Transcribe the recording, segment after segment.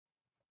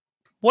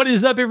What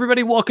is up,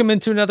 everybody? Welcome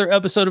into another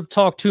episode of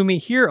Talk to Me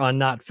here on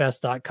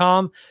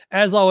notfest.com.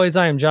 As always,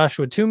 I am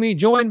Joshua Toomey,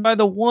 joined by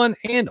the one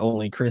and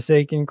only Chris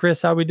Akin.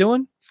 Chris, how we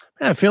doing?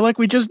 I feel like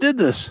we just did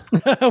this.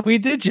 We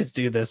did just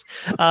do this.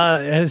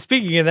 And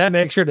speaking of that,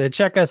 make sure to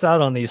check us out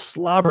on the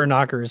Slobber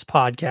Knockers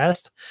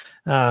podcast,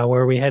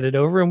 where we headed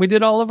over and we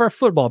did all of our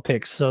football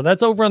picks. So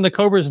that's over on the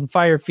Cobras and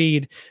Fire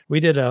feed. We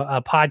did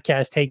a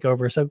podcast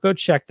takeover, so go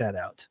check that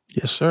out.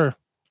 Yes, sir.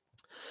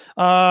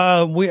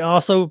 We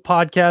also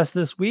podcast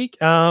this week.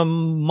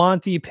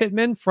 Monty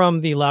Pittman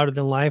from the Louder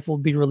Than Life will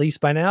be released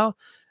by now.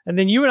 And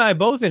then you and I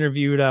both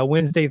interviewed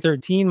Wednesday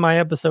 13. My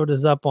episode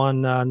is up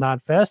on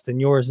Notfest,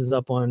 and yours is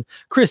up on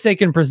Chris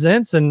Akin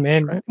Presents. And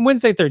Right.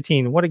 Wednesday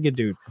 13, what a good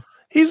dude.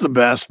 He's the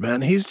best,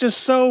 man. He's just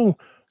so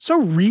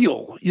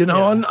real, you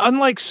know, Yeah.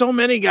 unlike so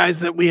many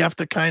guys that we have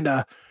to kind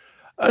of,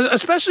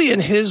 especially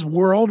in his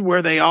world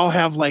where they all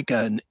have like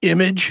an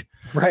image,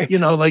 Right. you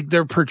know, like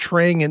they're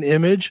portraying an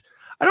image.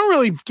 I don't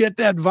really get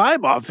that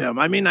vibe off him.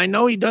 I mean, I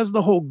know he does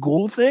the whole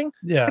ghoul thing.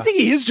 Yeah. I think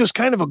he is just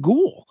kind of a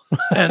ghoul.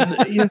 And,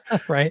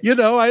 Right. you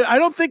know, I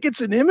don't think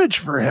it's an image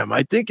for him.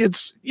 I think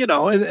it's, you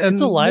know, and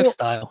It's a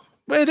lifestyle.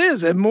 It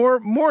is, and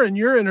more in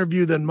your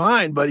interview than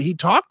mine, but he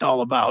talked all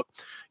about,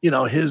 you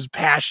know, his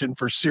passion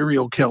for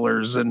serial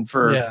killers and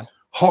for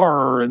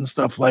horror and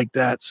stuff like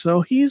that. So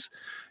he's,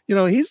 you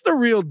know, he's the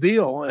real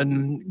deal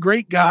and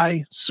great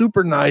guy,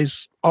 super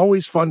nice,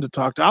 always fun to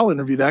talk to. I'll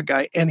interview that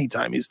guy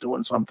anytime he's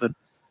doing something.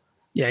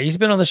 Yeah, he's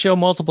been on the show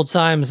multiple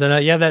times, and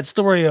that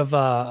story of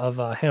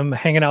him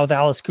hanging out with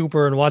Alice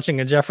Cooper and watching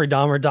a Jeffrey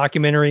Dahmer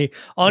documentary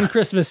on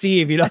Christmas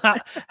Eve. You know,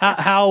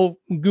 how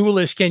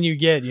ghoulish can you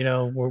get? You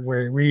know,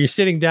 where you're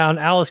sitting down,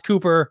 Alice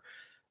Cooper,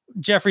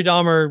 Jeffrey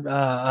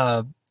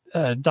Dahmer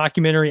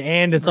documentary,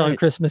 and it's on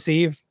Christmas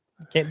Eve.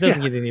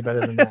 Doesn't get any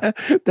better than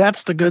that.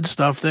 That's the good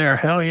stuff there.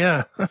 Hell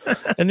yeah!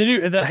 And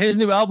his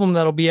new album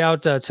that'll be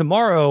out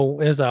tomorrow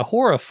is a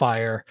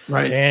Horrifier,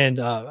 Right? And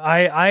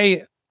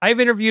I've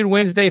interviewed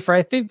Wednesday for,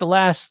 I think, the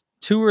last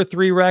 2 or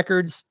 3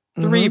 records,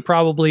 3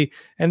 probably.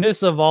 And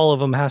this of all of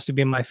them has to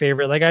be my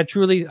favorite. Like I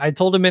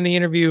told him in the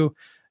interview,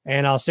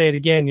 and I'll say it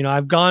again, you know,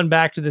 I've gone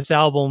back to this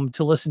album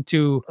to listen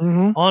to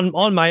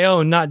on my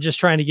own, not just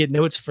trying to get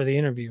notes for the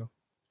interview.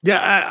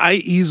 Yeah, I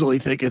easily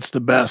think it's the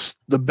best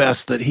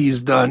that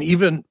he's done.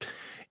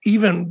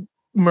 Even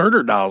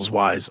Murder Dolls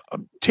wise,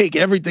 take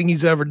everything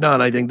he's ever done.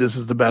 I think this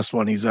is the best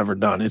one he's ever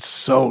done. It's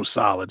so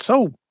solid,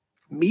 so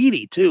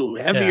meaty too,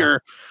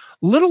 heavier.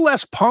 Little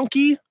less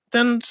punky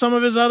than some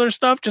of his other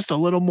stuff, just a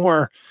little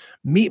more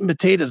meat and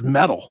potatoes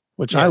metal,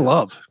 which I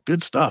love.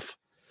 Good stuff.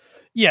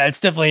 Yeah, it's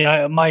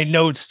definitely my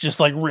notes,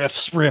 just like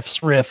riffs.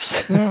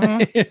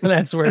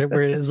 That's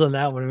where it is on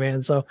that one,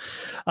 man. So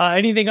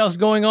anything else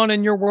going on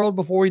in your world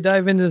before we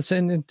dive into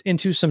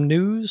some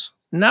news?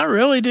 Not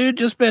really, dude.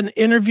 Just been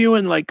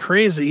interviewing like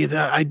crazy.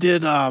 I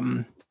did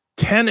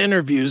 10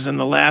 interviews in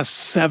the last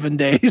 7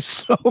 days.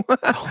 So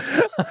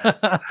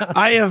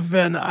I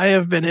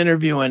have been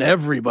interviewing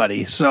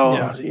everybody.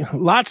 So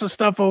lots of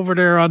stuff over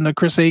there on the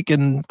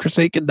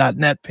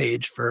chrisakin.net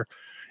page for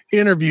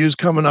interviews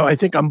coming up. I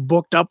think I'm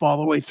booked up all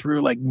the way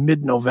through like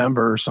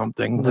mid-November or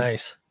something.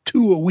 Nice.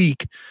 2 a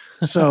week.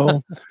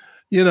 So,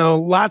 you know,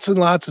 lots and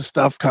lots of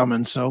stuff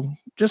coming. So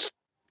just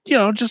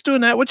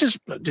doing that, which is,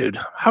 dude,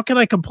 how can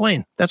I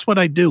complain? That's what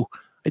I do.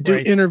 I do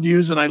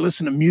interviews and I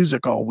listen to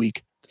music all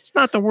week. It's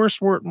not the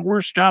worst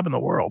job in the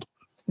world.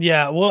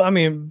 Yeah, well, I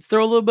mean,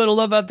 throw a little bit of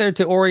love out there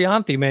to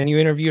Orianthi, man. You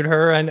interviewed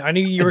her, and I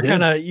knew you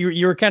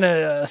were kind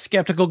of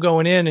skeptical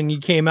going in, and you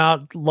came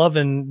out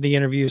loving the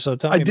interview. So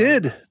tell me. I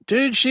did,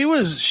 dude. She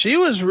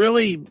was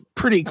really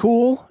pretty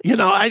cool. You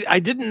know, I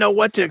didn't know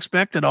what to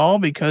expect at all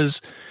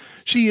because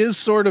she is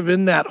sort of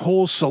in that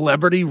whole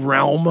celebrity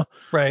realm,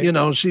 right? You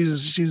know,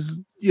 she's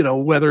you know,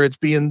 whether it's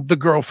being the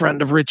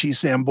girlfriend of Richie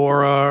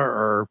Sambora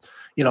or,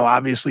 you know,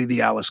 obviously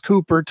the Alice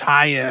Cooper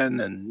tie-in,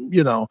 and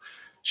you know,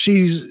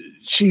 she's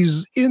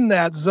in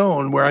that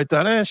zone where I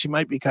thought, she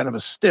might be kind of a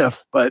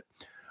stiff, but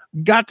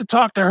got to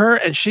talk to her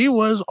and she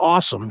was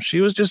awesome. She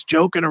was just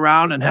joking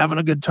around and having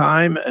a good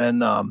time.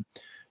 And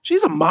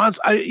she's a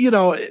monster. You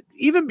know,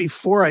 even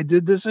before I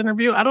did this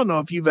interview, I don't know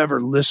if you've ever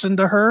listened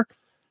to her.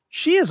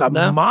 She is a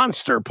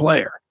monster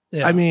player.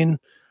 Yeah. I mean,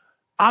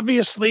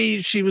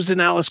 obviously she was in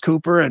Alice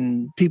Cooper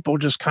and people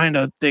just kind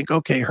of think,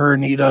 okay, her,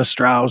 Anita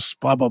Strauss,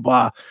 blah, blah,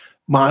 blah.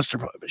 Monster,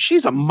 but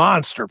she's a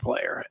monster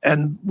player,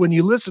 and when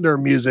you listen to her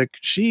music,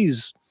 she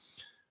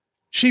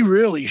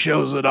really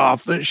shows it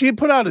off. She had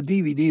put out a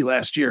DVD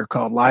last year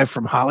called Live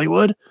from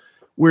Hollywood,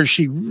 where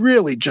she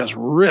really just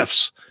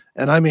riffs,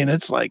 and I mean,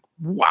 it's like,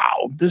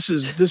 wow, this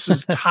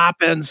is top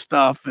end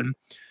stuff, and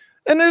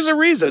there's a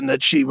reason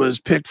that she was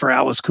picked for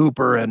Alice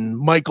Cooper and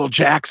Michael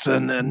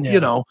Jackson, and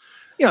you know,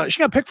 she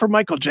got picked for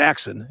Michael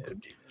Jackson.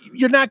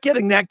 You're not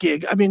getting that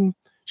gig. I mean,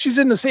 she's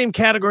in the same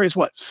category as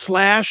what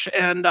Slash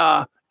and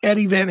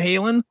Eddie Van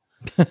Halen,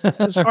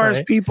 as far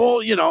as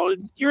people, you know,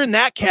 you're in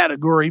that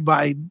category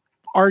by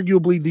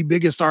arguably the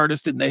biggest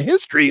artist in the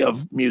history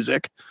of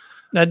music.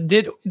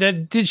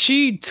 Did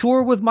she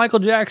tour with Michael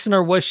Jackson,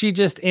 or was she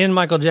just in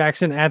Michael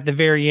Jackson at the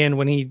very end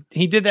when he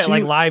did that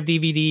like live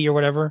DVD or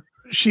whatever?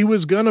 She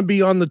was gonna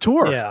be on the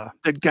tour. Yeah,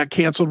 that got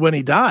canceled when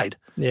he died.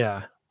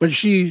 Yeah, but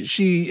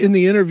she in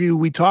the interview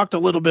we talked a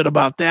little bit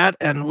about that,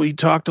 and we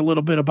talked a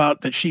little bit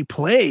about that she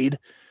played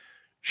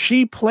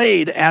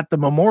at the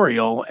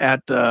memorial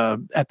at the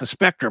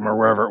Spectrum or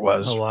wherever it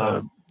was. Oh,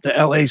 wow. The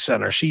LA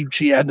Center.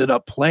 She ended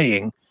up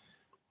playing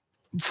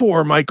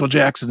for Michael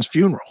Jackson's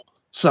funeral.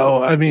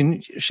 So, I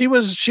mean, she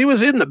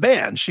was in the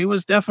band. She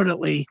was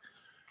definitely,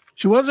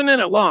 she wasn't in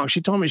it long.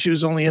 She told me she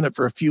was only in it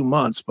for a few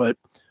months, but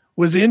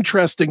was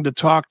interesting to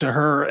talk to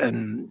her.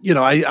 And, you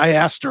know, I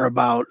asked her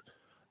about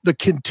the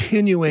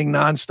continuing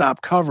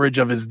nonstop coverage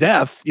of his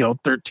death,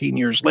 13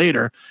 years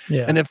later.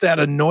 Yeah. And if that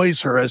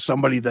annoys her as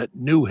somebody that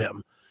knew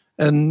him.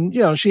 And,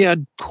 she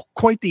had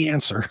quite the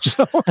answer.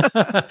 So,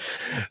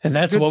 and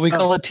that's what we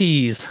call a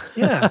tease.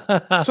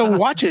 Yeah. So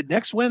watch it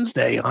next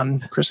Wednesday on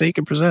Chris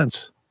Akin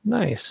Presents.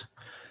 Nice.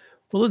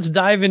 Well, let's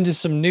dive into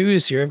some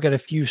news here. I've got a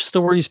few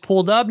stories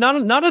pulled up.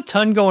 Not a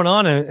ton going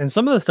on, and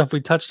some of the stuff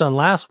we touched on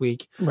last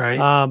week. Right.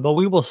 But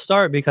we will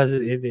start because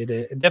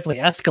it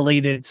definitely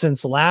escalated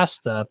since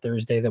last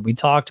Thursday that we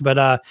talked.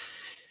 But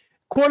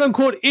quote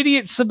unquote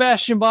idiot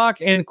Sebastian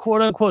Bach and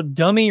quote unquote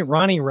dummy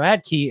Ronnie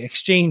Radke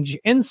exchange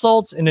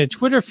insults in a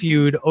Twitter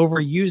feud over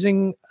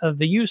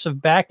the use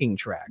of backing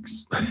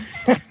tracks.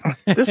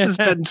 This has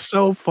been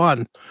so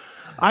fun.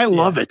 I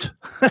love it.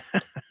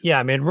 Yeah,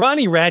 I mean,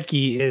 Ronnie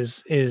Radke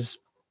is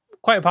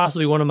quite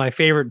possibly one of my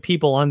favorite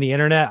people on the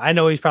internet. I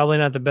know he's probably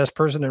not the best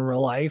person in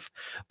real life,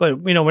 but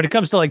when it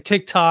comes to like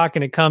TikTok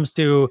and it comes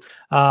to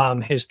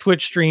his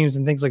Twitch streams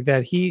and things like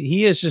that,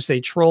 he is just a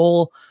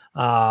troll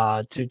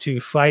to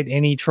fight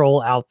any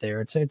troll out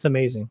there. It's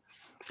amazing.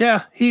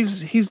 Yeah,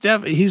 he's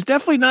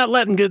definitely not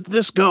letting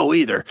this go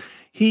either.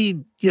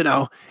 He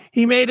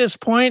made his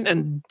point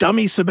and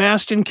dummy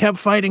Sebastian kept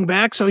fighting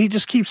back, so he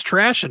just keeps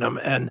trashing him.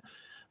 And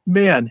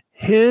man,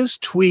 his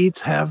tweets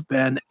have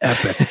been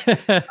epic.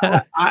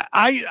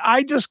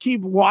 I just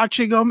keep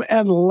watching them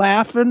and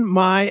laughing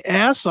my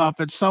ass off.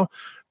 It's so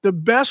the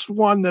best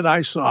one that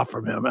I saw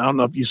from him. I don't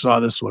know if you saw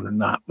this one or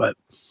not, but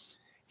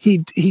he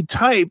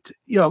typed,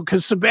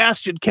 because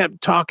Sebastian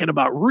kept talking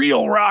about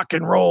real rock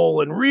and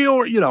roll and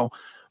real,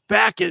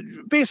 back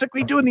in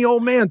basically doing the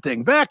old man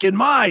thing. Back in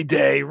my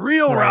day,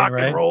 real rock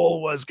and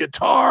roll was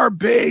guitar,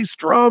 bass,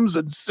 drums,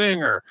 and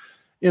singer,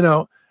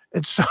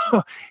 And so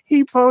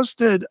he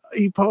posted,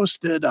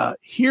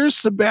 here's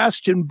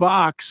Sebastian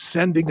Bach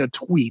sending a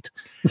tweet.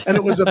 And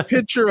it was a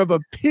picture of a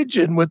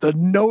pigeon with a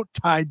note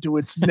tied to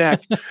its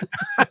neck.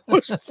 I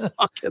was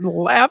fucking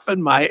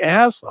laughing my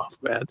ass off,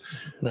 man.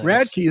 Nice.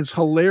 Radke is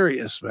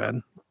hilarious,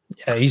 man.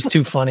 Yeah, he's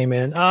too funny,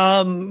 man.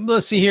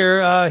 Let's see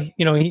here.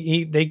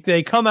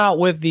 They come out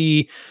with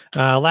the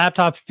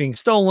laptops being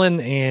stolen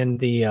and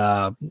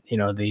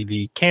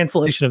the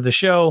cancellation of the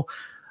show.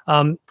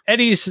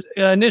 Eddie's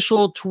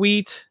initial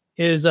tweet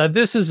is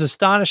this is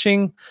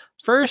astonishing.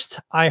 First,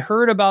 I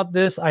heard about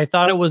this. I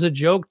thought it was a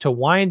joke to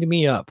wind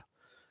me up.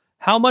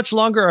 How much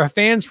longer are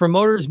fans,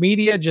 promoters,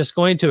 media just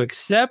going to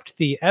accept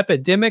the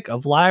epidemic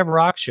of live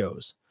rock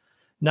shows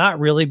not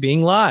really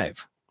being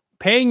live?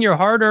 Paying your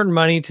hard-earned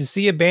money to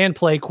see a band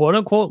play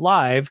quote-unquote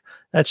live,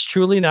 that's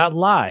truly not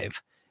live.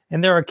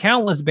 And there are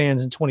countless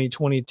bands in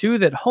 2022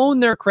 that hone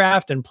their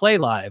craft and play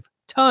live.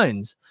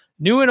 Tons,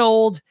 new and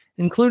old,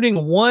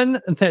 including one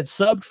that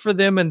subbed for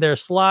them in their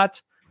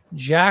slot,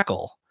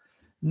 Jackal.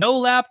 No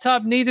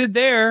laptop needed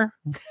there.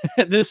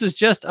 This is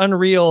just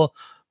unreal.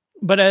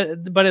 But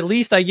at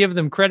least I give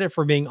them credit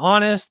for being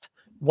honest.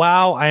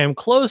 Wow, I am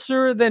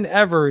closer than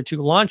ever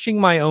to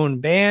launching my own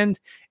band,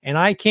 and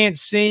I can't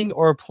sing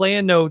or play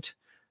a note.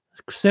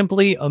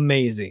 Simply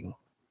amazing.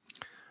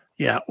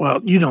 Yeah, well,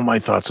 my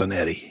thoughts on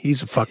Eddie.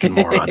 He's a fucking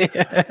moron.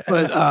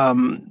 But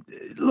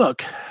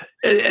look,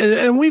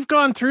 and we've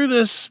gone through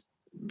this,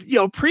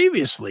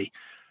 previously.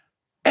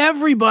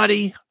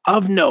 Everybody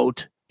of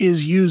note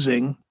is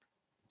using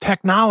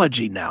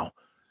technology now.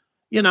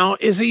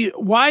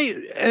 Why?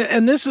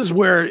 And this is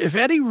where, if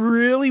Eddie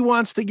really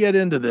wants to get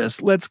into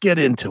this, let's get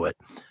into it.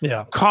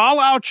 Yeah. Call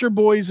out your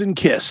boys in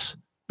Kiss,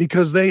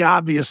 because they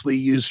obviously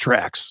use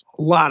tracks,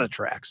 a lot of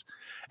tracks.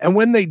 And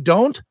when they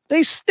don't,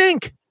 they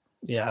stink.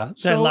 Yeah.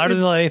 So Louder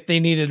Than Life,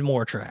 they needed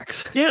more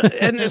tracks. Yeah.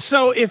 And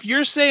so if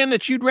you're saying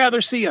that you'd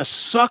rather see a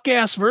suck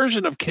ass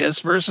version of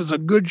Kiss versus a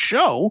good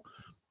show,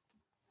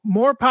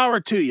 more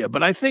power to you.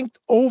 But I think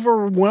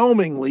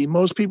overwhelmingly,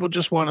 most people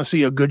just want to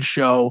see a good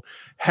show,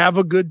 have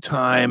a good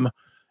time,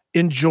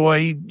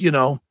 enjoy,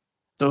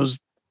 those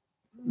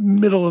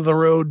middle of the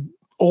road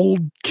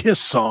old Kiss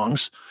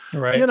songs.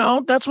 Right.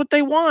 That's what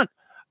they want.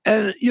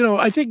 And,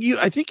 I think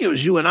it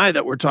was you and I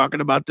that were talking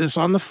about this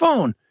on the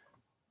phone.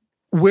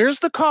 Where's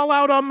the call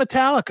out on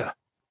Metallica?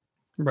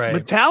 Right.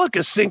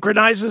 Metallica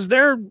synchronizes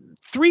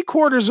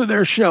 3/4 of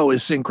their show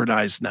is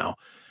synchronized now,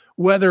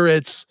 whether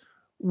it's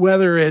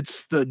whether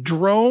it's the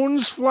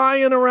drones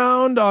flying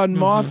around on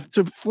Moth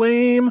to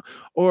Flame,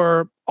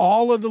 or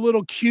all of the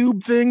little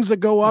cube things that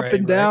go up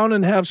and down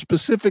and have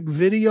specific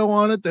video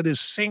on it that is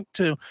synced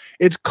to,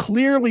 it's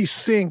clearly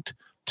synced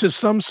to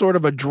some sort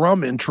of a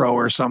drum intro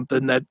or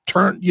something that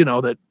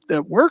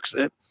that works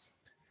it.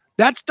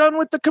 That's done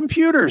with the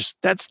computers.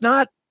 That's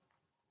not,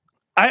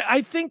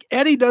 I think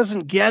Eddie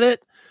doesn't get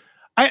it.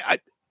 I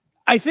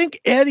think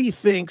Eddie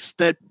thinks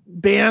that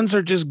bands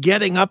are just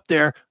getting up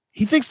there.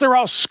 He thinks they're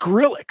all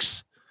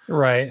Skrillex.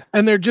 Right.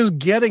 And they're just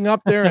getting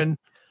up there and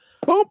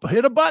boom,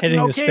 hit a button.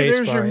 Okay,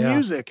 there's your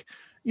music.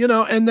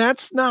 And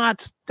that's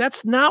not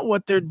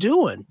what they're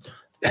doing.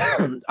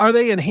 Are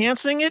they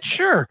enhancing it?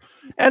 Sure.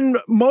 And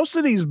most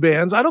of these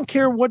bands, I don't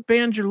care what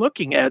band you're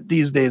looking at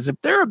these days, if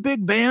they're a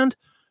big band,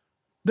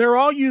 they're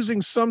all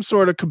using some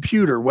sort of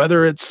computer,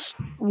 whether it's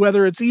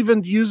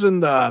even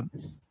using the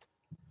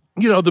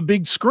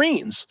big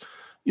screens,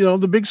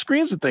 the big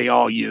screens that they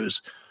all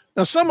use.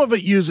 Now, some of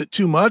it use it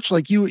too much.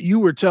 Like you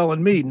were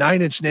telling me,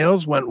 9 Inch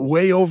Nails went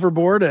way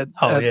overboard at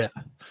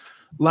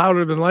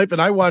Louder Than Life.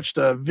 And I watched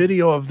a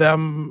video of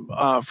them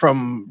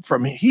from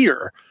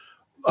here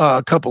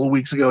a couple of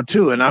weeks ago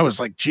too. And I was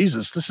like,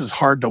 Jesus, this is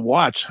hard to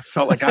watch. I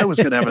felt like I was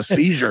going to have a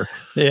seizure.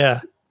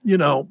 Yeah.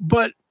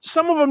 But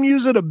some of them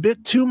use it a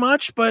bit too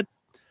much, but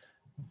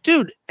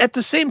dude, at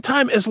the same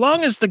time, as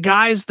long as the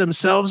guys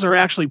themselves are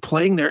actually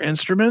playing their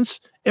instruments,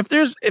 if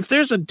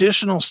there's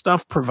additional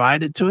stuff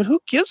provided to it,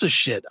 who gives a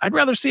shit? I'd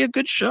rather see a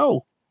good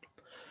show.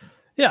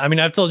 Yeah. I mean,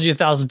 I've told you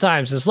 1,000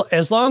 times,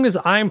 as long as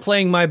I'm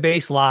playing my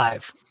bass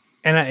live,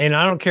 and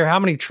I don't care how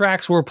many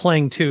tracks we're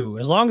playing too,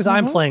 as long as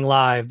I'm playing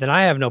live, then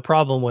I have no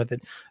problem with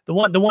it. The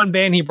one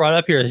band he brought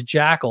up here is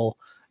Jackal.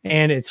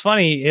 And it's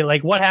funny,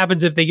 what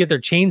happens if they get their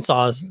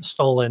chainsaws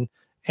stolen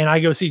and I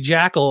go see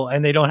Jackal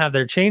and they don't have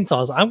their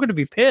chainsaws? I'm going to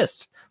be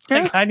pissed.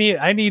 Yeah. I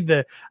need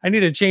a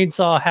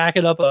chainsaw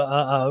hacking up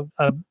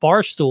a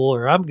bar stool,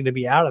 or I'm going to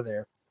be out of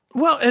there.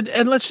 Well,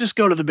 and let's just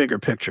go to the bigger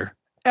picture.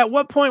 At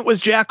what point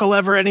was Jackal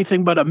ever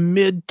anything but a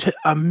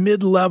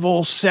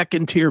mid-level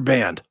second tier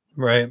band?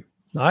 Right.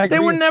 I agree.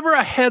 They were never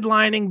a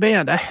headlining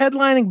band. A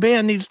headlining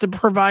band needs to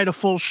provide a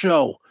full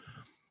show.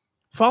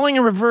 Falling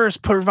in Reverse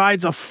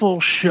provides a full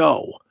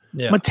show.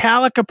 Yeah.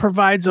 Metallica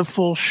provides a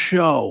full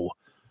show.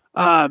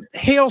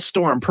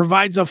 Hailstorm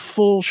provides a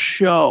full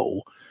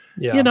show.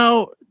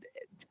 Yeah.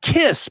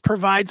 Kiss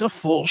provides a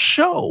full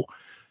show.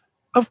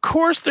 Of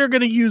course, they're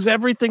going to use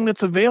everything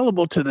that's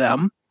available to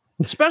them,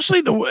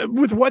 especially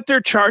with what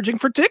they're charging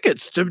for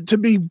tickets. To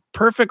be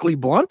perfectly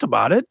blunt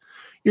about it,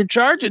 you're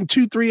charging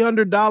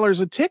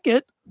 $200-300 a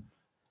ticket.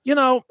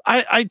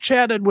 I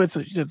chatted with,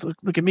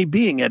 look at me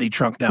being Eddie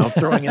Trunk now,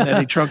 throwing in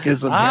Eddie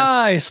Trunkism here.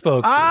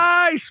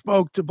 I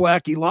spoke to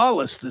Blackie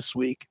Lawless this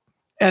week,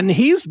 and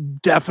he's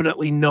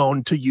definitely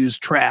known to use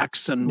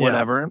tracks and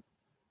whatever.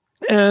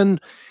 And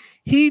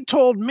he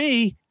told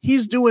me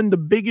he's doing the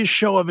biggest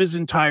show of his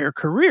entire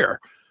career.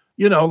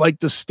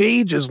 The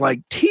stage is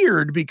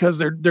tiered because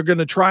they're going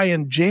to try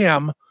and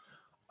jam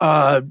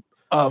a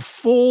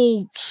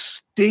full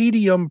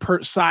stadium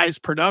size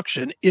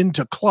production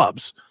into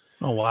clubs.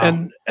 Oh,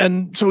 wow.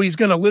 And so he's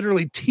going to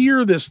literally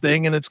tier this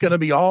thing, and it's going to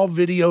be all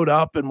videoed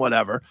up and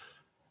whatever.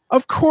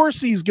 Of course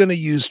he's going to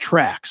use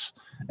tracks.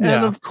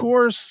 And of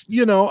course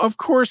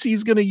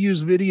he's going to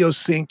use video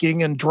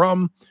syncing and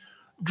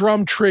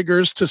drum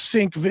triggers to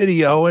sync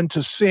video and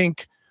to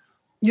sync,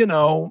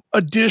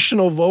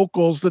 additional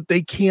vocals that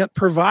they can't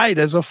provide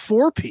as a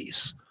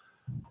 4-piece.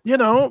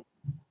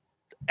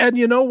 And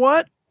you know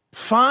what?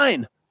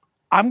 Fine.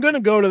 I'm going to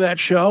go to that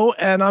show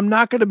and I'm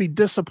not going to be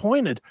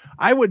disappointed.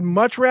 I would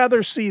much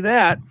rather see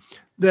that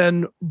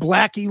than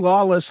Blackie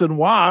Lawless and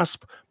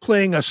Wasp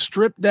playing a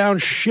stripped down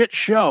shit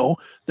show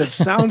that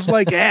sounds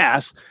like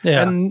ass.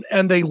 And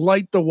they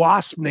light the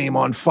Wasp name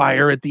on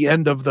fire at the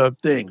end of the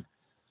thing.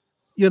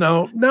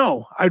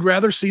 No, I'd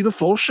rather see the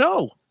full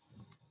show.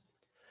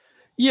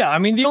 Yeah. I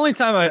mean, the only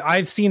time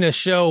I've seen a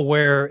show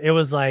where it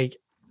was like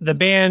the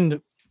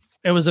band,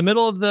 it was the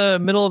middle of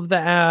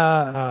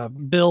the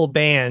bill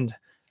band.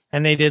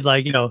 And they did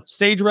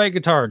stage right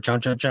guitar, chun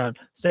chun chun,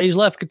 stage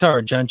left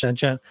guitar, chun chun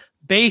chun,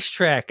 bass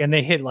track, and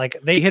they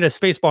hit a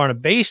space bar on a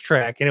bass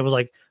track, and it was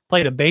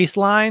played a bass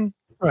line,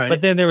 right? But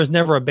then there was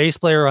never a bass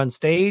player on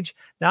stage.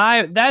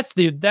 Now that's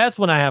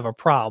when I have a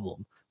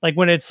problem.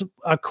 When it's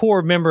a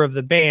core member of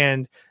the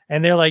band,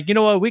 and they're like, you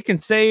know what, we can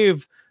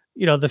save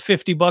the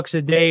 $50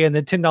 a day and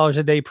the $10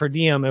 a day per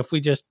diem if we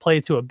just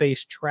play to a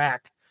bass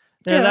track.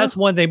 Yeah, that's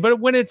one thing. But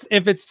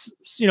if it's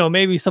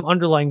maybe some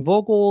underlying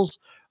vocals,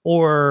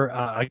 or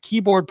a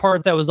keyboard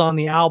part that was on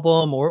the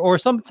album, or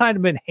some kind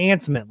of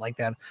enhancement like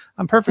that,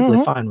 I'm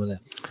perfectly fine with it.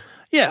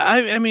 Yeah,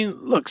 I mean,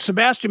 look,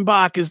 Sebastian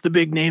Bach is the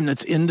big name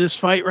that's in this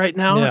fight right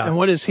now. Yeah. And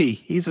what is he?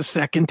 He's a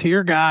second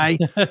tier guy,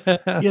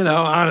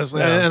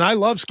 honestly. Yeah. And I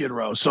love Skid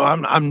Row, so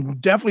I'm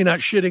definitely not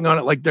shitting on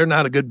it like they're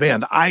not a good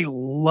band. I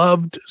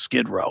loved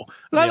Skid Row,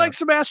 and I like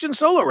Sebastian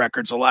solo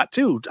records a lot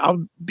too.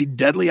 I'll be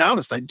deadly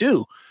honest, I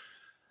do.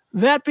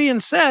 That being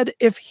said,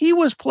 if he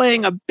was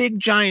playing a big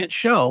giant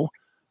show,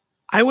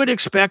 I would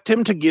expect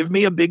him to give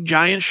me a big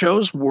giant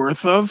show's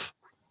worth of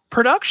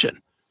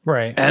production.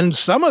 Right. And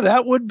some of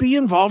that would be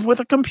involved with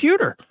a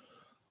computer.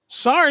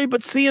 Sorry,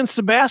 but seeing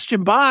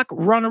Sebastian Bach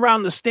run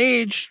around the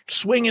stage,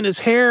 swinging his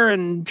hair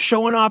and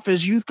showing off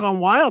his Youth Gone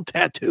Wild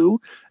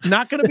tattoo,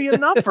 not going to be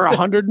enough for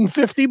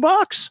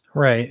 $150.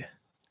 Right.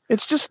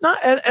 It's just not.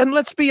 And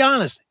let's be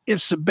honest,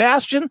 if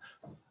Sebastian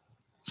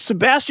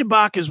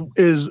Bach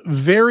is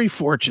very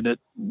fortunate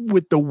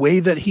with the way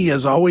that he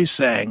has always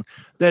sang,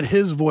 that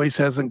his voice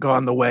hasn't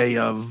gone the way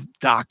of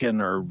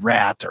Dokken or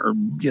Rat or,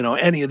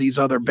 any of these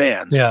other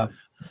bands. Yeah.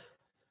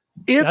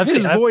 If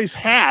his voice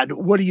had,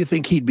 what do you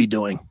think he'd be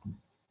doing?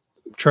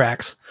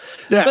 Tracks.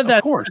 Yeah, but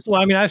of course.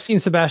 Well, I mean, I've seen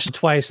Sebastian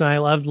twice, and I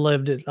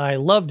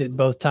loved it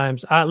both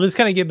times. Let's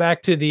kind of get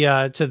back to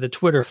the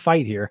Twitter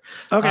fight here.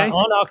 Okay.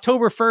 On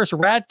October 1st,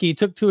 Radke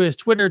took to his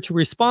Twitter to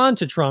respond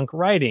to Trunk,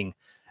 writing,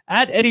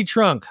 "At Eddie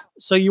Trunk,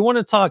 so you want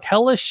to talk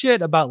hellish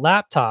shit about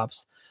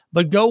laptops,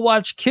 but go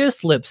watch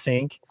Kiss lip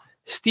sync.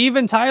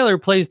 Steven Tyler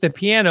plays the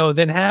piano,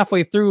 then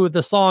halfway through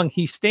the song,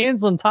 he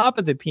stands on top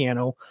of the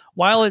piano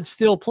while it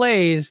still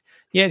plays,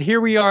 yet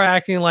here we are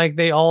acting like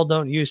they all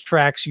don't use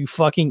tracks, you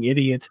fucking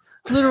idiot.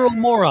 Literal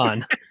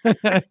moron."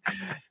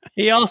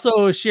 He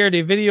also shared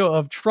a video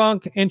of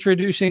Trunk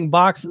introducing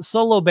Bach's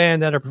solo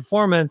band at a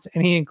performance,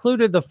 and he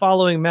included the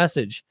following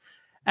message.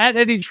 "At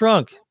Eddie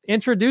Trunk,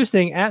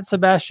 introducing at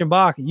Sebastian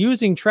Bach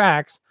using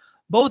tracks,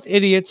 both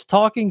idiots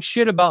talking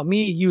shit about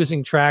me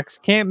using tracks,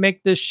 can't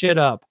make this shit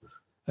up."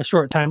 A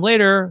short time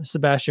later,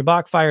 Sebastian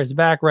Bach fires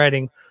back,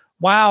 writing,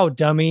 "Wow,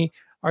 dummy,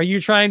 are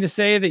you trying to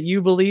say that you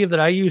believe that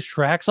I use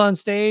tracks on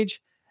stage?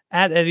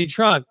 At Eddie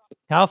Trunk,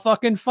 how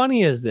fucking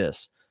funny is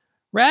this?"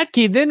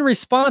 Radke then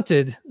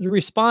responded,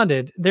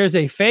 "There's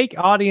a fake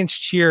audience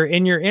cheer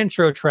in your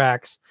intro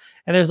tracks,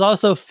 and there's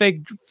also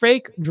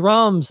fake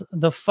drums.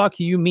 The fuck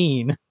you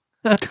mean?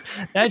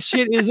 That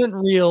shit isn't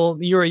real.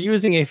 You are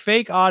using a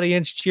fake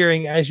audience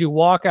cheering as you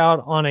walk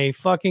out on a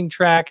fucking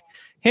track,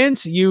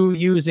 hence you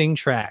using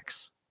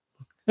tracks."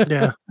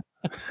 Yeah.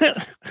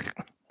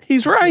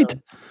 He's right.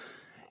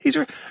 He's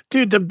right.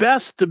 Dude, the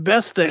best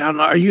thing, I don't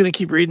know, are you going to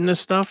keep reading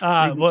this stuff?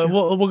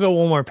 We'll go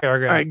one more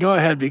paragraph. All right, go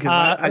ahead, because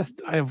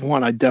I have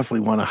one I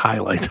definitely want to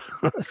highlight.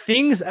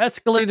 Things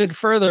escalated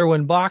further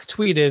when Bach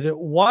tweeted,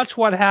 "Watch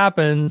what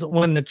happens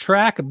when the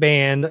track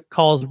band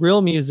calls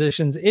real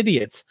musicians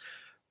idiots,"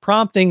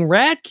 prompting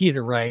Radke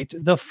to write,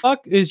 "The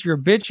fuck is your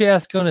bitch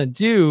ass gonna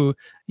do?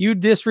 You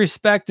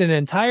disrespect an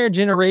entire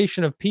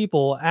generation of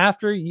people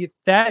after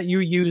that you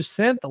use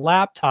synth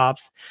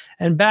laptops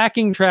and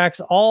backing tracks,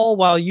 all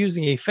while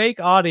using a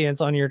fake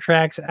audience on your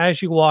tracks as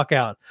you walk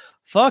out.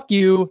 Fuck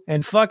you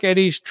and fuck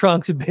Eddie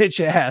Trunk's bitch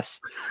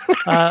ass."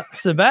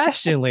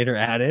 Sebastian later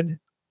added,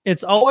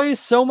 "It's always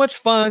so much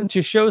fun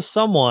to show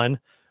someone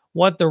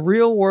what the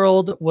real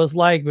world was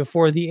like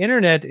before the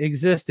internet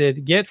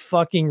existed. Get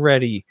fucking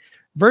ready.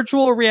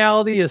 Virtual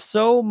reality is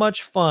so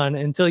much fun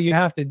until you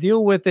have to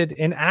deal with it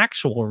in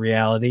actual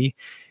reality.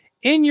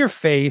 In your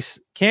face.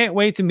 Can't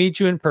wait to meet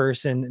you in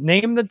person.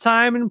 Name the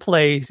time and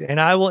place,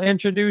 and I will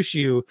introduce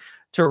you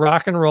to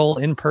rock and roll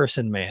in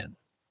person, man."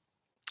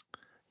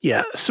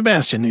 Yeah,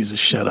 Sebastian needs to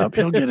shut up.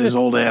 He'll get his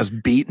old ass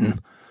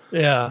beaten.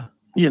 Yeah.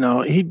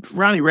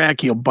 Ronnie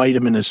Radke will bite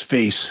him in his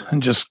face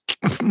and just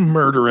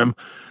murder him.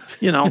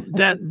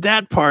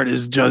 That part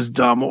is just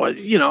dumb.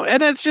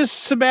 And it's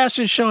just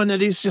Sebastian showing that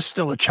he's just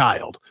still a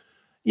child.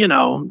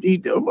 I'm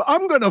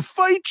going to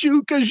fight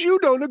you because you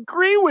don't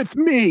agree with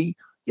me.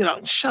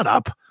 Shut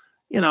up.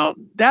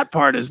 That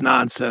part is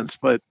nonsense.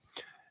 But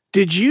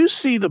did you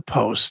see the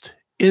post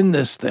in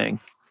this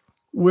thing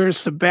where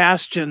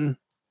Sebastian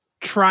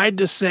tried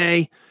to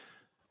say,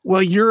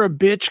 "Well, you're a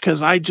bitch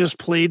because I just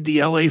played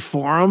the LA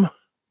Forum"?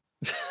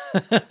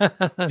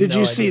 Did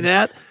you see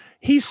that?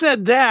 He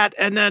said that,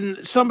 and then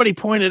somebody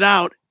pointed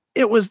out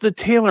it was the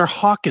Taylor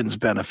Hawkins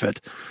benefit.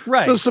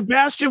 Right. So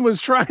Sebastian was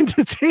trying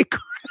to take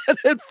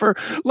credit for,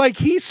 like,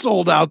 he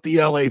sold out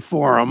the LA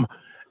Forum,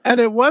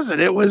 and it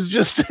wasn't. It was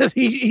just that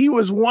he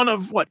was one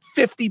of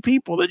 50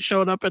 people that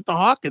showed up at the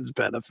Hawkins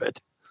benefit.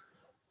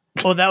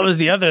 Well, that was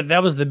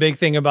the big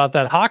thing about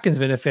that Hawkins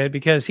benefit,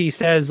 because he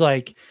says,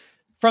 like,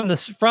 from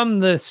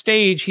the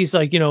stage, he's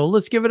like,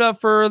 let's give it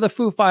up for the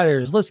Foo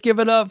Fighters. Let's give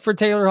it up for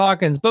Taylor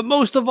Hawkins. But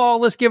most of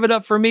all, let's give it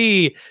up for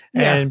me.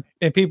 Yeah.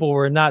 And people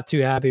were not too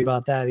happy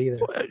about that either.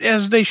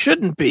 As they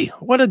shouldn't be.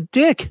 What a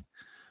dick.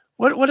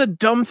 What a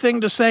dumb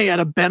thing to say at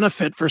a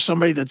benefit for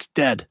somebody that's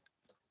dead.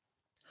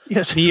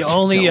 Yes. The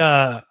only,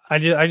 I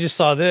just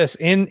saw this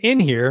in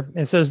here.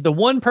 It says the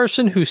one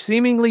person who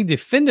seemingly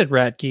defended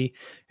Radke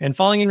and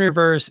falling in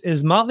reverse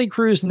is Motley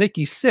Crue's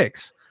Nikki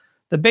Sixx.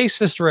 The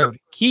bassist wrote,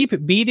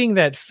 "Keep beating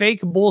that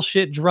fake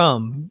bullshit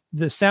drum.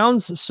 This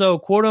sounds so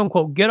quote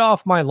unquote get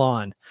off my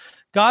lawn.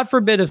 God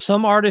forbid if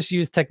some artists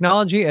use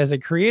technology as a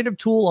creative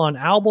tool on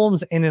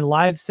albums and in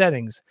live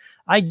settings.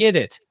 I get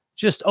it.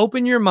 Just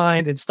open your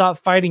mind and stop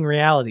fighting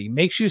reality.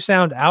 Makes you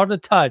sound out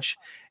of touch.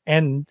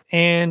 And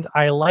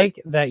I like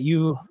that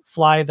you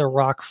fly the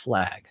rock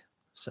flag."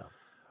 So,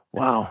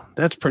 Wow,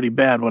 that's pretty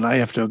bad when I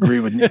have to agree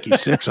with Nikki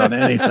Sixx on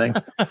anything.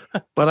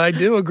 But I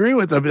do agree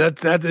with him.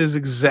 That is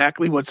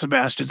exactly what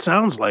Sebastian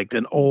sounds like.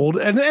 An old,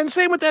 and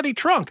same with Eddie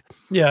Trunk.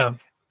 Yeah.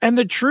 And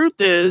the truth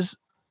is,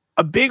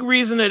 a big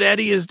reason that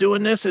Eddie is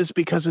doing this is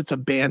because it's a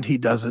band he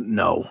doesn't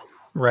know.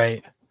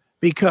 Right.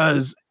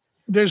 Because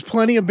there's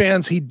plenty of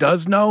bands he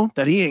does know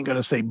that he ain't going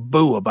to say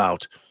boo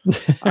about.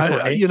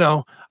 Right.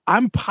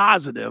 I'm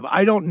positive.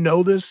 I don't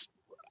know this,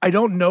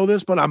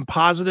 but I'm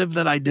positive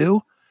that I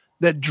do.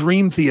 That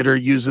Dream Theater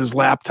uses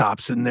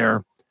laptops in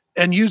there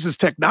and uses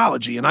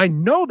technology. And I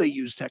know they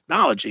use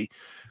technology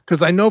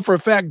because I know for a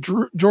fact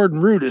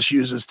Jordan Rudess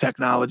uses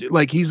technology.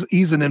 Like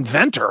he's an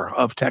inventor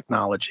of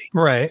technology.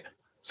 Right.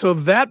 So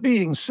that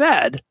being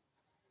said,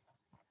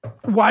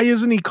 why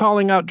isn't he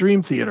calling out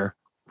Dream Theater?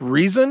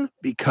 Reason?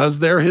 Because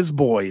they're his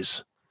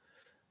boys.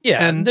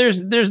 Yeah, and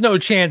there's no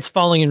chance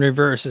Falling in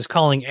Reverse is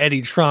calling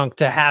Eddie Trunk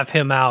to have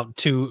him out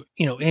to,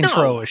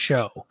 intro a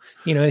show.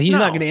 He's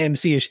not going to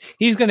MC.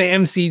 He's going to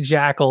MC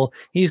Jackal.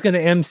 He's going to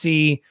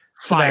MC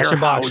Sebastian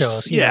Bach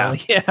shows. Yeah.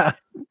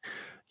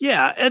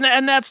 Yeah.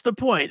 And that's the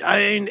point. I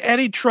mean,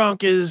 Eddie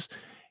Trunk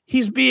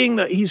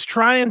he's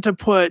trying to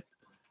put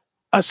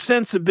a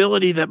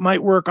sensibility that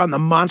might work on the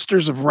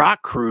Monsters of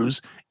Rock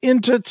cruise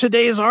into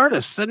today's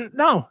artists. And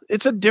no,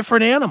 it's a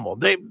different animal.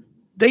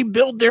 They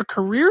build their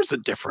careers a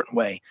different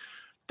way.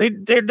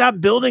 They're not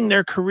building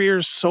their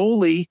careers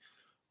solely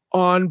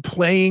on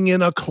playing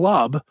in a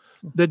club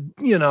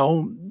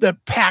that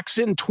packs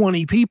in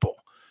 20 people,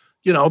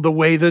 the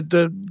way that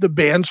the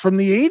bands from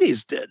the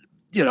 80s did.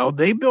 How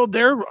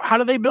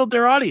do they build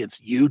their audience?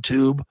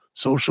 YouTube,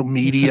 social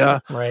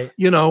media, right.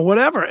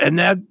 Whatever. And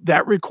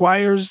that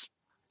requires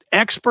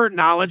expert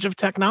knowledge of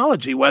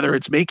technology, whether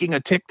it's making a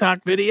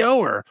TikTok video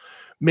or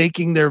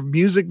making their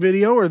music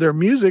video or their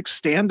music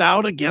stand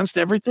out against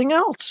everything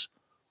else.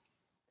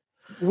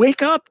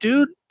 Wake up,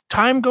 dude.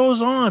 Time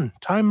goes on.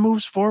 Time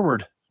moves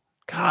forward.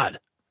 God.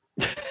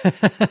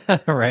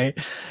 Right.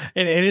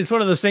 And it's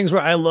one of those things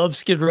where I love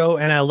Skid Row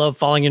and I love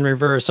Falling in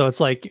Reverse. So it's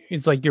like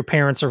your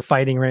parents are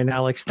fighting right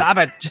now. Like, stop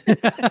it.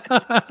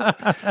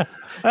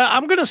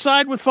 I'm going to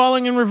side with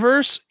Falling in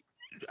Reverse,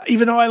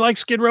 even though I like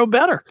Skid Row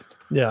better.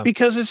 Yeah.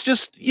 Because it's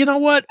just,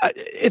 what?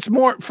 It's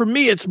more, for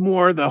me, it's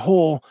more the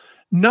whole,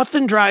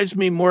 nothing drives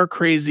me more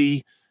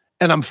crazy.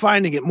 And I'm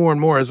finding it more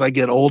and more as I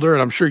get older.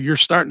 And I'm sure you're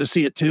starting to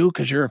see it too,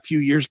 because you're a few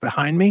years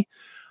behind me.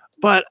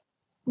 But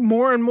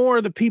more and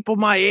more, the people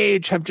my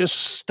age have just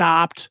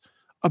stopped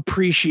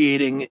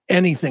appreciating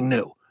anything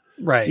new.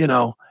 Right.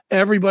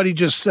 Everybody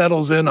just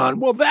settles in on,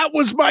 well, that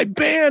was my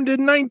band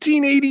in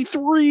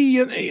 1983.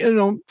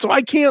 And, so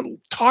I can't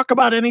talk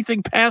about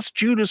anything past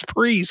Judas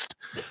Priest.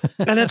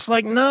 And it's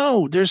like,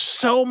 no, there's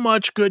so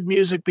much good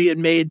music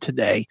being made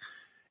today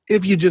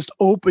if you just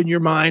open your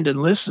mind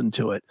and listen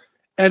to it.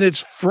 And it's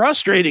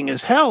frustrating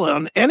as hell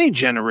on any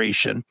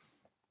generation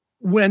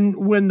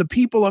when the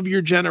people of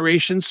your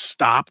generation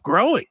stop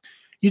growing.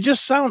 You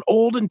just sound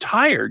old and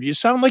tired. You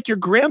sound like your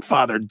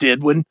grandfather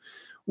did when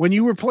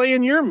you were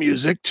playing your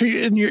music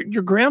and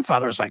your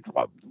grandfather was like,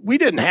 well, we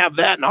didn't have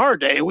that in our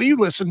day. We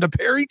listened to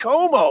Perry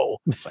Como.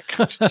 It's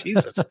like,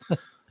 Jesus,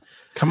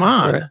 come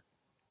on.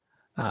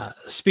 Right.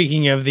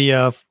 Speaking of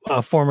the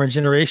former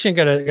generation,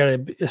 got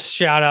a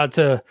shout out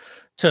to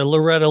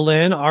Loretta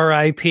Lynn,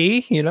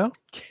 R.I.P.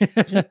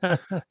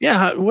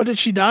 Yeah. What did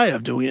she die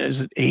of?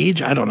 Is it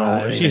age? I don't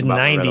know. She's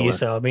 90,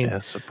 so I mean,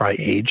 it's probably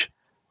age.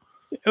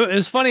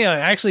 It's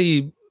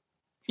funny.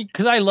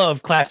 Because I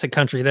love classic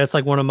country. That's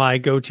like one of my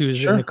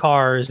go-tos in the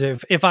cars.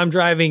 If I'm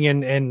driving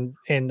and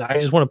I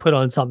just want to put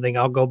on something,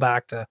 I'll go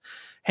back to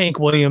Hank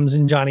Williams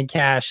and Johnny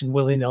Cash and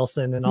Willie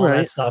Nelson and all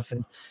that stuff.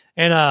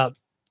 And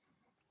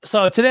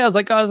so today I was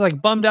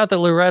like bummed out that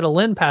Loretta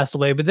Lynn passed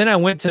away, but then I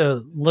went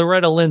to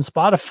Loretta Lynn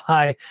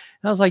Spotify and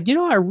I was like,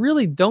 I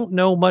really don't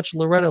know much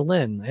Loretta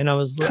Lynn. And I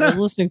was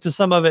listening to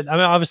some of it. I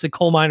mean, obviously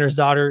Coal Miner's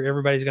Daughter,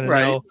 everybody's going to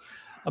know.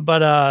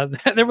 But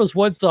there was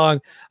one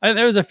song,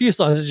 there was a few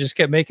songs that just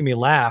kept making me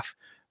laugh.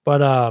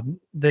 But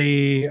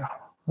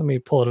let me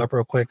pull it up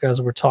real quick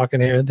as we're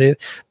talking here.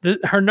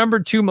 Her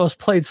number 2 most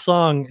played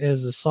song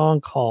is a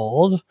song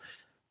called,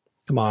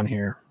 come on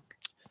here,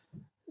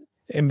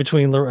 in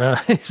between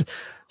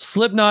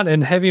Slipknot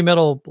and heavy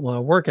metal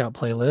workout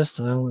playlist.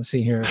 Let's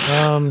see here.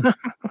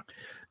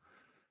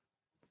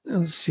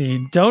 Let's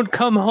see. Don't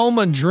Come Home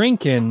a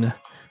Drinkin'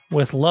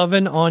 with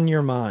Lovin' on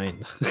Your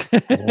Mind.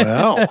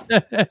 Well,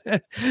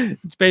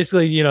 it's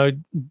basically,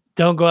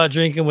 don't go out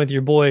drinking with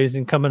your boys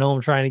and coming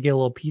home trying to get a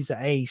little piece of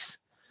ace.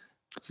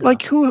 So,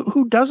 like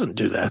who doesn't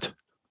do that?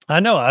 I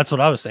know, that's what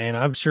I was saying.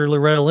 I'm sure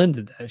Loretta Lynn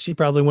did that. She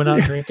probably went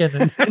out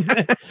drinking.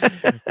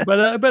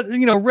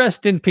 But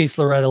rest in peace,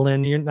 Loretta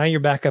Lynn. Now you're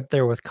back up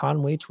there with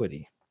Conway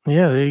Twitty.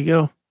 Yeah, there you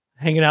go.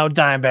 Hanging out with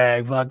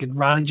Dimebag, fucking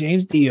Ronnie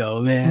James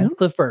Dio, man. Mm-hmm.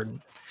 Cliff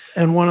Burton.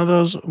 And one of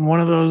those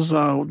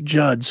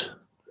Judds.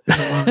 Is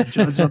it one of the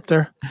Judds up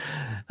there?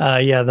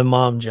 Yeah, the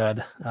mom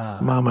Judd.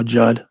 Mama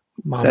Judd.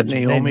 Is that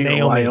Naomi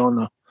or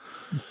Wyona?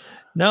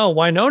 No,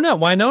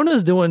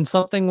 Winona's doing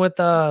something with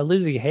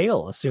Lizzie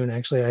Hale soon.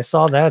 Actually, I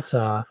saw that.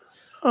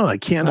 Oh, I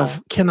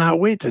cannot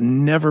wait to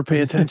never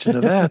pay attention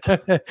to that.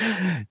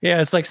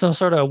 Yeah, it's like some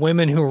sort of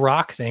women who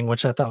rock thing,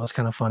 which I thought was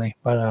kind of funny.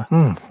 But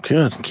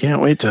good.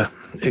 Can't wait to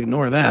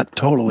ignore that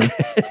totally.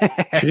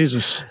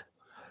 Jesus.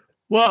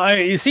 Well,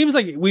 it seems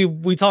like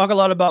we talk a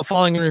lot about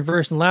falling in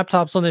reverse and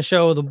laptops on the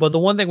show, but the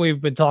one thing we've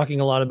been talking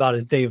a lot about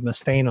is Dave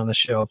Mustaine on the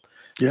show.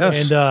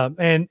 Yes.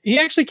 And he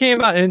actually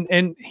came out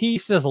and he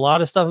says a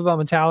lot of stuff about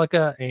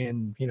Metallica,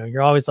 and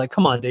you're always like,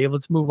 come on, Dave,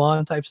 let's move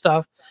on type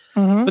stuff.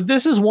 Mm-hmm. But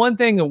this is one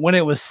thing that when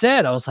it was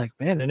said, I was like,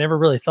 man, I never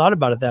really thought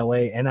about it that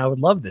way, and I would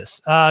love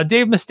this.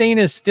 Dave Mustaine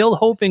is still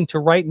hoping to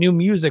write new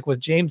music with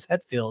James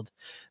Hetfield.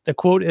 The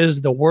quote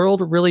is, "The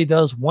world really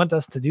does want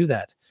us to do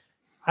that."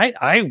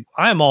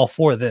 I'm all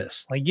for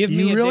this. Like, give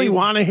me. You really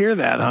want to hear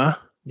that, huh?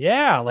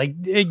 Yeah, like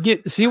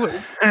see what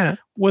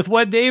with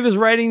what Dave is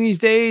writing these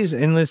days,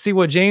 and let's see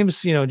what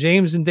James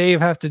and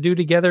Dave have to do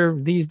together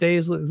these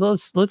days.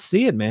 Let's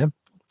see it, man.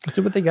 Let's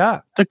see what they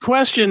got. The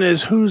question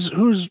is, who's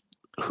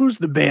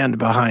the band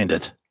behind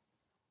it?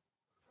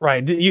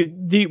 Right.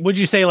 Would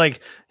you say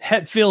like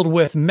Hetfield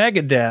with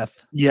Megadeth?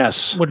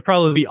 Yes, would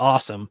probably be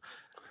awesome.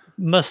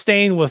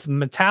 Mustaine with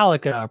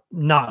Metallica,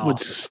 not would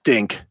awesome.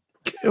 Stink.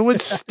 It would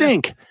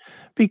stink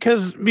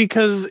because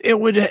it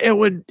would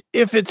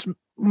if it's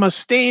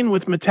Mustaine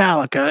with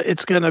Metallica,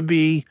 it's going to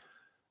be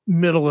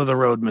middle of the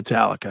road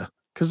Metallica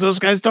because those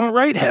guys don't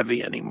write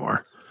heavy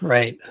anymore.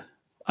 Right.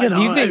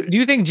 Do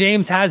you think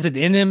James has it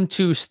in him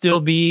to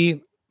still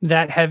be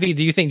that heavy?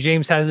 Do you think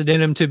James has it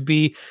in him to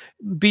be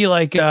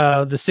like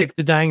the Sick,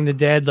 the Dying, the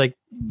Dead, like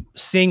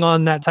sing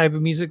on that type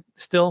of music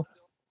still?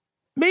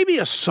 Maybe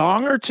a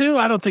song or two.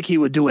 I don't think he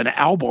would do an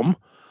album.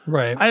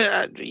 Right.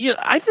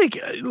 I think,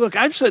 look,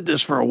 I've said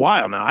this for a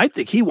while now. I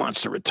think he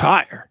wants to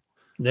retire.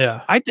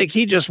 Yeah. I think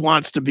he just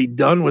wants to be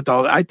done with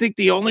all. I think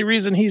the only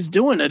reason he's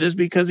doing it is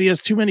because he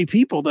has too many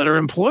people that are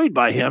employed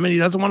by him and he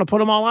doesn't want to put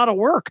them all out of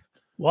work.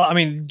 Well, I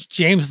mean,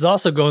 James is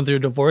also going through a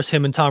divorce,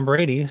 him and Tom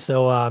Brady.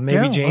 So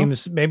maybe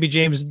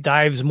James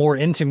dives more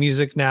into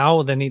music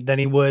now than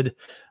he would,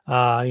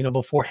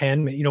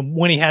 beforehand.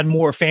 When he had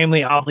more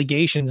family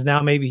obligations.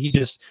 Now maybe he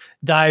just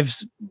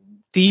dives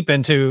deep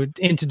into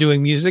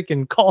doing music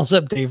and calls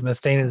up Dave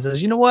Mustaine and says,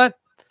 "You know what?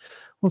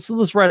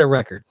 Let's write a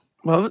record."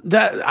 Well,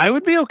 that I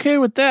would be okay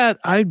with that.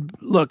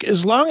 Look,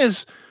 as long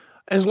as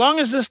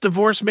this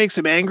divorce makes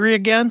him angry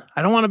again.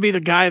 I don't want to be the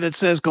guy that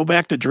says go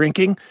back to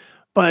drinking,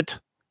 but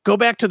go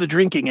back to the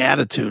drinking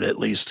attitude at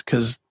least,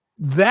 because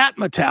that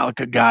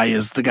Metallica guy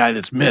is the guy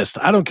that's missed.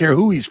 I don't care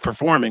who he's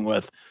performing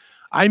with.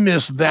 I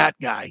miss that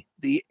guy,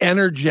 the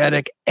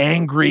energetic,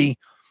 angry,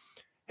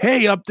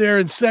 hey, up there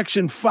in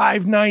section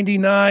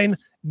 599,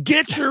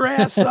 get your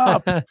ass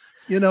up.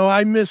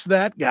 I miss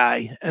that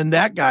guy. And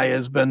that guy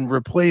has been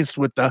replaced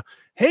with the,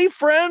 hey,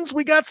 friends,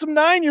 we got some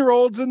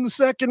 9-year-olds in the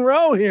second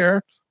row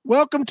here.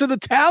 Welcome to the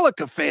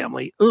Metallica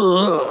family.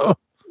 Ugh.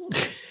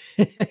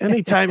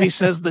 Anytime he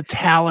says the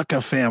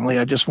Metallica family,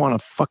 I just want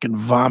to fucking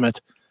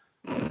vomit.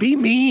 Be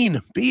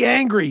mean, be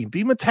angry,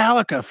 be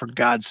Metallica, for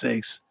God's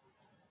sakes.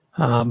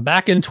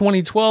 Back in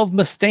 2012,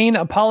 Mustaine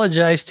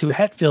apologized to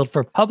Hetfield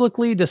for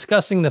publicly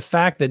discussing the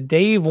fact that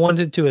Dave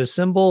wanted to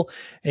assemble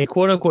a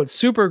quote-unquote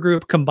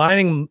supergroup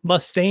combining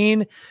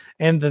Mustaine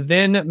and the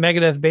then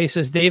Megadeth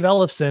bassist Dave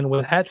Ellefson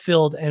with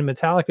Hetfield and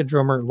Metallica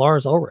drummer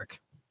Lars Ulrich.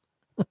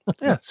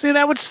 Yeah, see,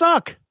 that would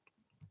suck.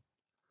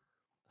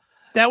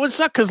 That would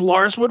suck because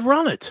Lars would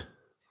run it.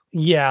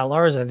 Yeah,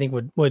 Lars, I think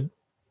would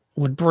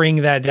bring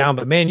that down.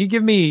 But man, you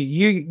give me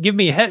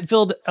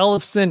Hetfield,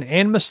 Ellefson,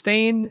 and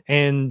Mustaine,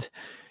 and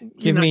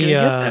give me get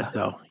that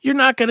though. You're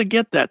not going to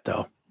get that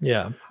though.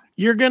 Yeah,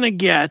 you're going to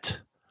get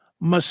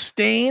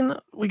Mustaine.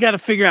 We got to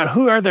figure out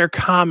who are their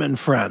common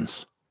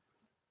friends.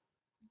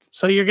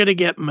 So you're going to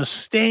get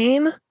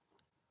Mustaine,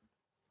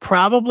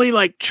 probably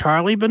like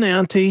Charlie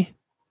Benanti,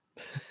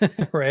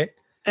 right,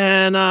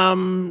 and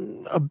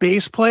a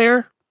bass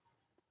player.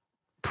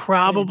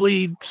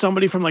 Probably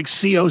somebody from like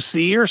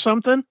COC or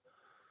something.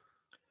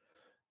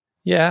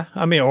 Yeah,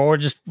 I mean, or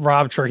just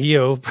Rob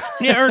Trujillo.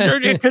 Yeah, or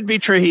it could be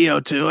Trujillo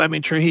too. I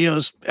mean,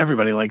 Trujillo's,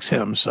 everybody likes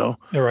him, so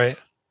you're right.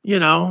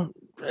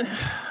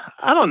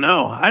 I don't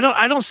know.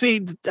 I don't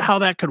see how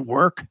that could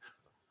work.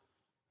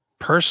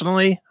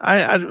 Personally,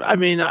 I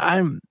mean,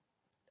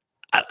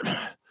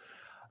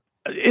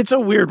 it's a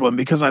weird one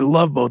because I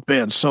love both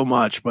bands so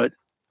much, but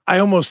I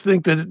almost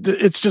think that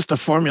it's just a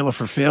formula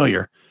for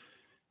failure.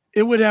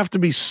 It would have to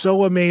be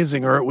so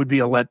amazing or it would be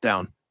a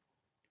letdown.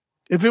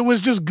 If it was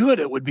just good,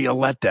 it would be a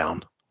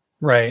letdown.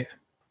 Right.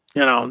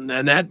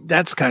 And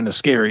that's kind of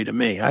scary to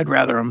me. I'd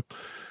rather them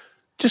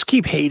just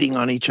keep hating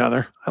on each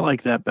other. I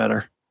like that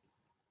better.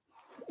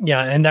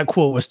 Yeah, and that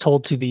quote was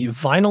told to the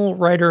Vinyl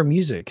Writer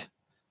Music.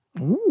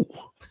 Ooh.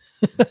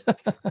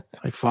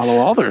 I follow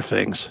all their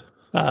things.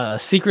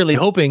 Secretly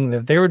hoping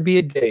that there would be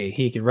a day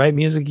he could write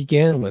music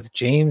again with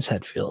James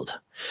Hetfield.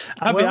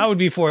 I would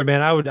be for it,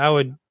 man. I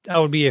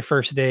would be a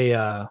first day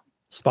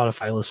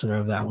Spotify listener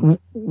of that one.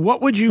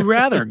 What would you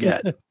rather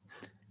get?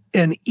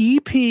 An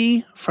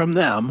EP from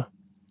them,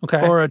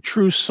 okay, or a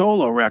true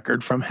solo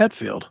record from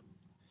Hetfield?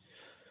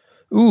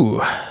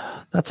 Ooh,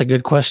 That's a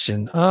good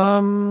question.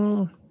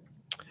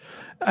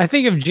 I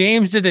think if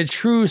James did a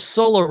true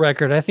solo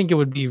record, I think it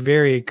would be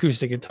very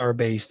acoustic guitar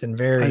based and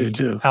very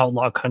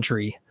outlaw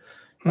country.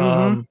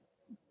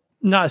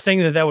 Not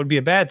saying that would be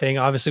a bad thing.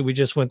 Obviously, we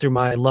just went through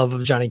my love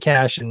of Johnny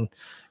Cash and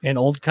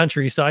old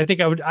country, so I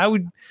think I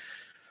would.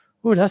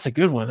 Oh, that's a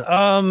good one.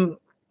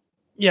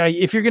 Yeah,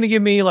 if you're gonna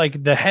give me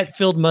like the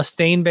Hetfield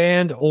Mustaine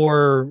band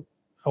or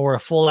a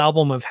full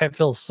album of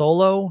Hetfield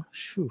solo,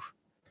 whew.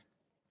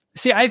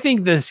 See, I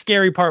think the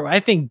scary part. I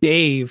think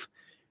Dave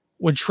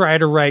would try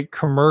to write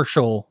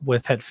commercial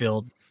with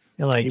Hetfield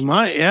and like he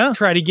might,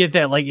 try to get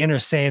that like Inner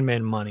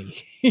Sandman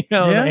money,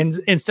 and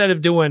instead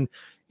of doing,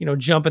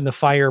 Jump in the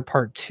Fire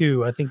Part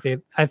 2, I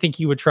think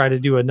he would try to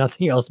do a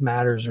Nothing Else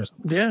Matters or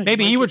something. Yeah,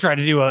 maybe he would try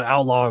to do an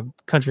outlaw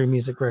country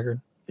music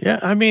record. Yeah,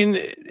 I mean,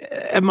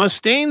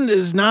 Mustaine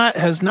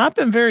has not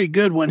been very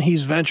good when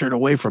he's ventured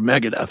away from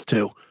Megadeth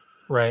too,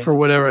 right? For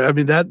whatever. I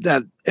mean, that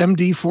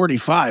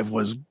MD-45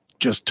 was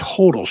just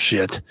total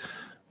shit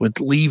with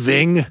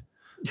Leaving.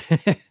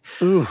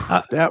 Ooh,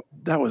 that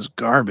was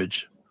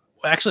garbage.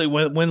 Actually,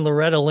 when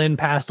Loretta Lynn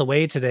passed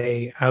away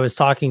today, I was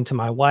talking to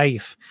my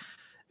wife,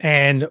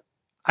 and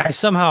I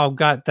somehow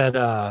got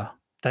that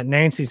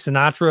Nancy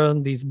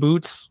Sinatra, These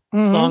Boots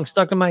song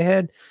stuck in my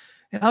head,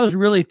 and I was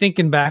really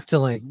thinking back to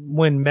like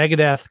when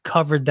Megadeth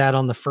covered that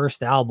on the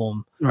first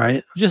album,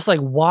 right? Just like,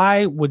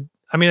 why would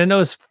I know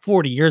it's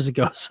 40 years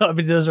ago, so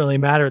it doesn't really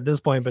matter at this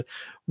point, but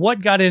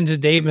what got into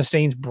Dave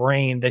Mustaine's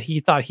brain that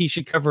he thought he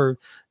should cover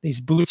These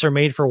Boots Are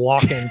Made for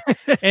Walking?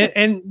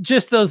 and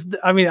just those,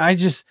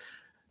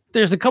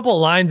 there's a couple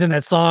of lines in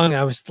that song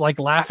I was like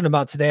laughing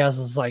about today. I was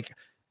just like,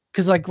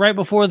 because like right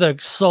before the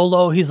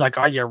solo, he's like,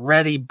 "Are you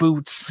ready,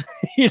 boots?"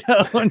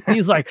 And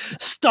he's like,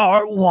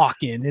 "Start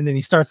walking," and then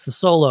he starts the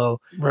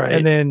solo, right?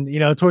 And then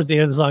towards the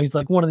end of the song, he's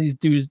like, one of these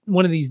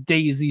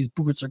days, these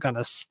boots are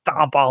gonna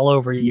stomp all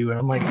over you." And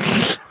I'm like,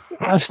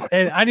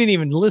 and I didn't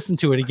even listen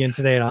to it again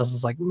today, and I was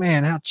just like,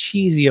 man, how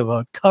cheesy of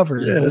a cover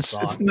is this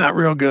song? It's not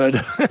real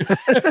good.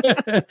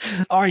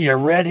 Are you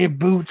ready,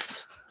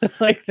 boots?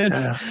 Like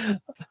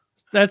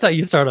that's how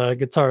you start a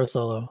guitar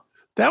solo.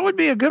 That would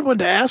be a good one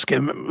to ask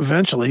him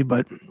eventually,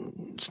 but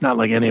it's not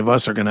like any of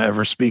us are going to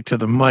ever speak to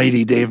the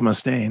mighty Dave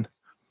Mustaine.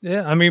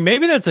 Yeah,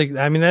 maybe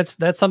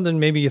that's something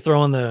maybe you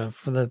throw in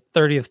for the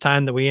 30th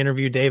time that we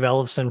interview Dave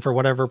Ellefson for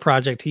whatever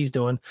project he's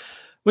doing.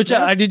 Which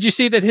did you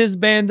see that his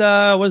band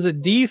was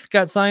it Death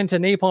got signed to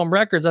Napalm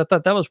Records? I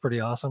thought that was pretty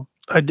awesome.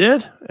 I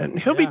did, and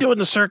he'll be doing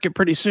the circuit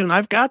pretty soon.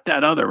 I've got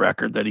that other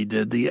record that he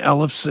did, the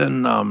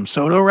Ellefson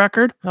Soto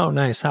record. Oh,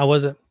 nice. How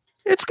was it?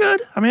 It's good.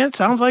 It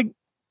sounds like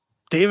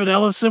David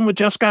Ellefson with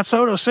Jeff Scott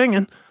Soto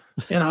singing.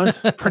 It's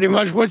pretty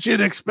much what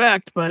you'd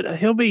expect. But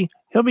he'll be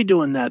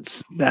doing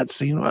that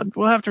scene.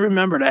 We'll have to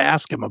remember to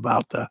ask him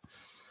about the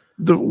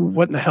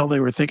what in the hell they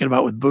were thinking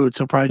about with Boots.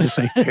 He'll probably just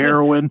say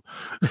heroin.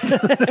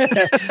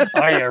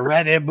 Are you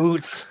ready,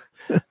 Boots?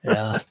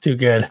 Yeah, too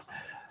good.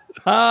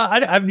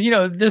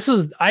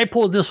 I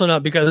pulled this one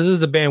up because this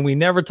is the band we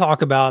never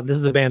talk about. This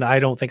is a band I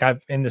don't think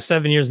in the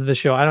 7 years of the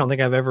show, I don't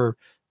think I've ever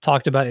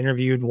talked about,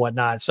 interviewed, and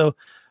whatnot. So,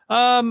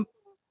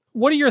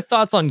 what are your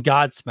thoughts on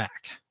Godsmack?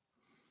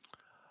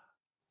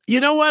 You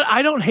know what?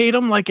 I don't hate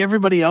them like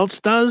everybody else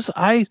does.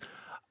 I'm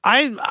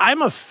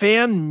a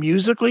fan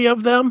musically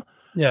of them.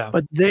 Yeah,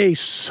 but they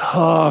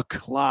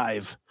suck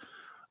live.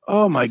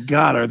 Oh my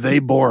God, are they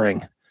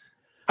boring?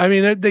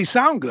 They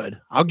sound good.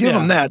 I'll give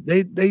them that.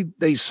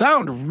 They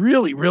sound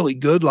really, really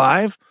good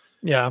live.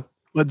 Yeah,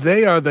 but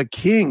they are the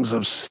kings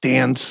of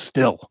stand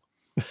still.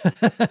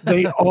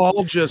 They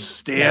all just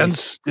stand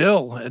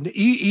still, and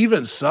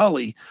even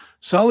Sully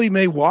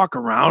may walk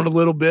around a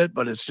little bit,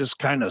 but it's just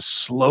kind of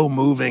slow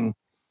moving.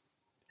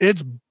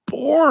 It's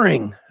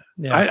boring.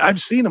 Yeah.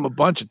 I've seen them a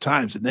bunch of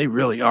times, and they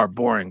really are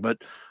boring.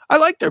 But I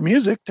like their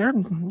music. They're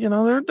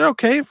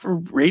okay for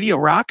radio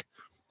rock.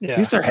 Yeah, at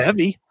least they're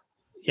heavy.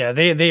 Yeah,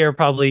 they are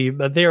probably,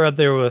 but they're up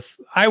there with.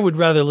 I would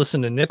rather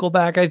listen to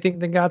Nickelback, I think,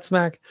 than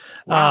Godsmack.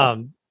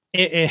 Wow.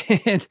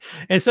 And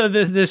so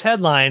this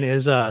headline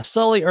is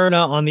Sully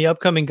Erna on the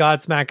upcoming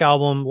Godsmack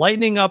album,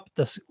 lighting up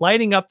the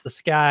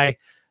sky.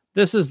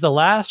 This is the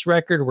last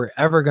record we're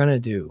ever gonna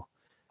do.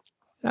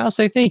 I'll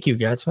say thank you,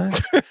 Godsmack.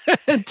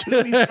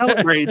 Toomey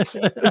celebrates.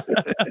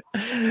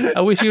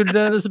 I wish you would have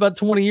done this about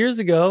 20 years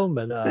ago,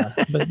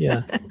 but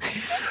yeah.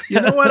 You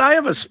know what? I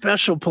have a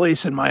special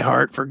place in my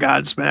heart for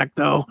Godsmack,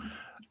 though.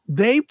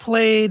 They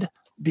played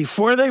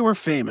before they were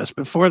famous,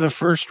 before the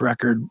first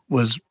record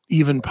was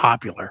even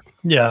popular.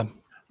 Yeah.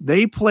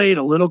 They played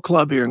a little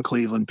club here in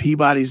Cleveland,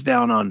 Peabody's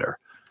Down Under,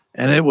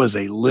 and it was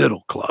a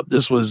little club.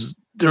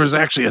 There was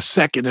actually a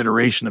second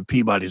iteration of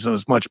Peabody's that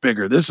was much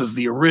bigger. This is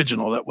the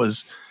original that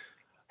was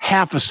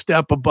half a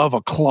step above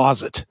a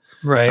closet.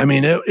 Right.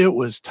 It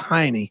was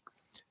tiny.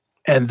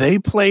 And they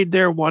played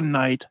there one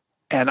night,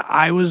 and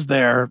I was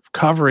there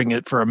covering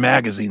it for a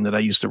magazine that I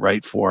used to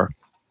write for.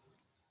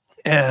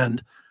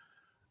 And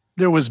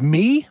there was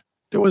me,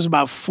 there was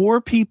about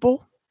 4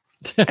 people,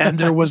 and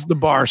there was the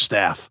bar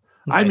staff.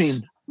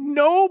 Nice.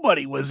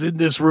 Nobody was in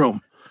this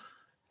room.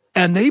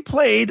 And they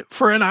played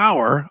for an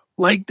hour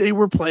like they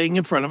were playing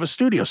in front of a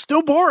studio.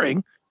 Still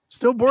boring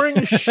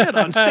as shit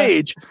on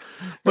stage,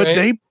 but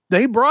right.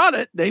 they brought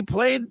it. They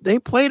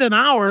played an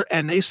hour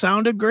and they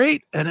sounded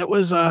great. And it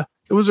was a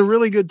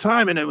really good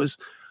time. And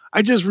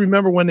I just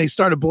remember when they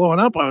started blowing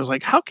up, I was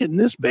like, how can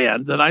this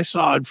band that I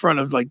saw in front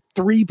of like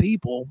 3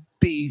 people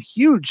be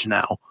huge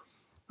now?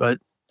 But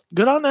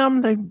good on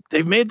them.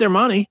 They've made their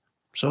money.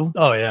 So,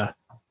 oh yeah,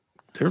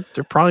 they're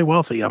probably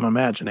wealthy, I'm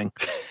imagining.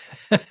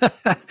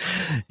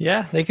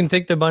 Yeah, they can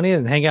take their money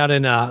and hang out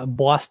in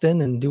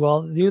Boston and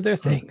do their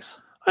things.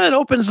 It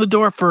opens the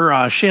door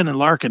for Shannon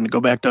Larkin to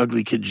go back to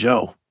Ugly Kid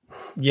Joe.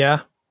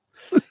 Yeah,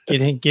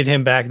 get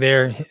him back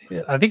there.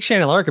 I think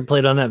Shannon Larkin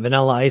played on that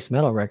Vanilla Ice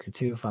metal record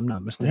too, if I'm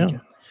not mistaken. Yeah.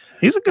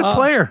 He's a good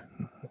player.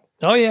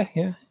 Oh yeah.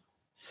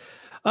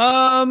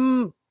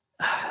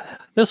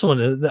 This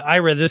one, I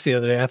read this the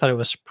other day. I thought it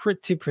was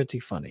pretty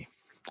funny.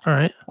 All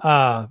right.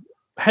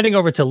 Heading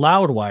over to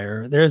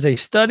Loudwire, there's a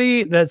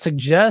study that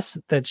suggests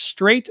that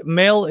straight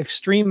male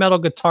extreme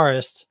metal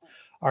guitarists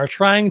are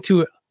trying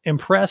to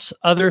impress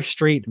other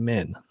straight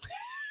men.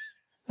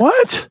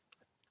 What?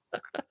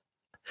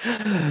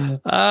 This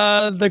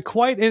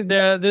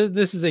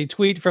is a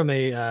tweet from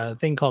a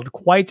thing called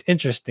Quite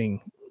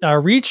Interesting.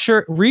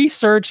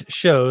 Research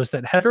shows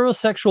that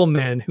heterosexual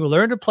men who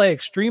learn to play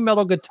extreme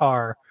metal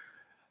guitar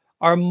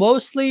are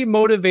mostly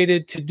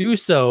motivated to do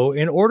so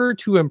in order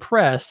to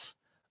impress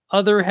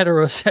other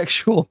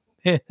heterosexual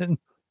men.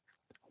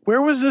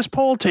 Where was this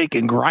poll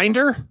taken?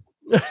 Grindr?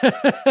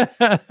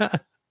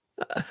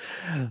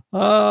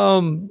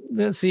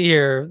 Let's see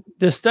here.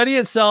 The study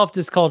itself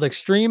is called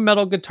Extreme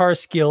Metal Guitar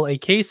Skill, a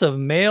case of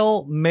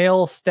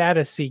male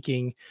status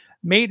seeking,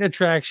 mate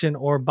attraction,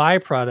 or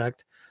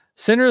byproduct,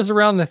 centers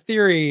around the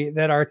theory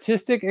that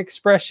artistic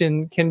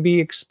expression can be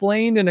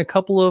explained in a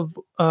couple of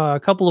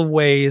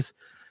ways.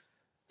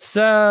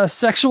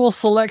 Sexual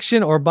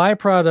selection or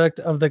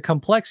byproduct of the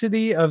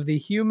complexity of the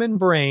human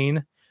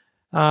brain.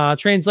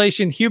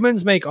 Translation: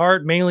 humans make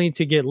art mainly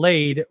to get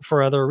laid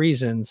for other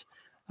reasons.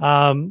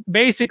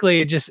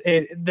 Basically,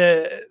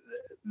 that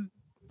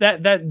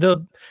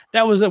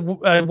was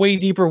a way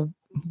deeper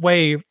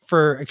way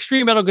for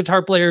extreme metal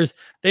guitar players.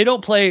 They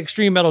don't play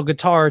extreme metal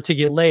guitar to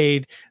get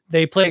laid.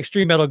 They play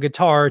extreme metal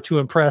guitar to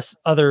impress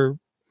other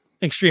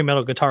extreme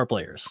metal guitar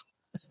players.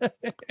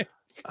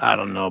 I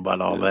don't know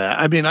about all that.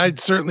 I mean, I'd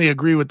certainly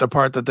agree with the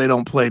part that they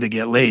don't play to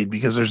get laid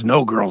because there's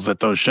no girls at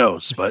those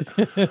shows. But,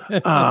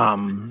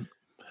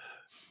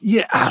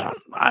 yeah,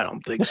 I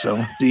don't think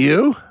so. Do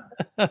you?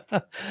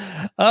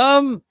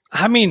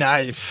 I mean,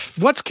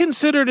 what's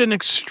considered an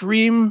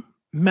extreme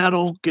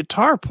metal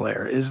guitar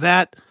player? Is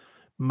that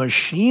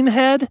Machine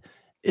Head?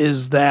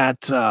 Is that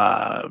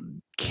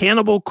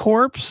Cannibal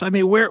Corpse? I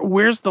mean,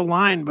 where's the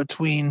line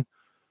between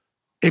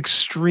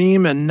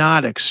extreme and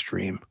not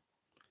extreme?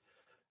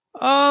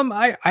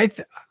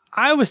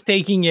 I was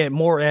taking it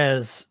more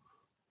as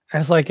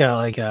like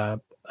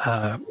a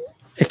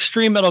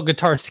extreme metal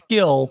guitar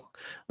skill,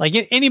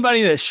 like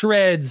anybody that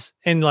shreds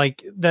and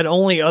like that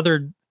only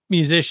other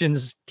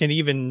musicians can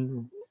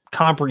even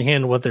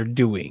comprehend what they're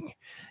doing.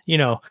 You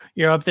know,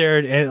 you're up there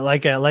and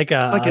like an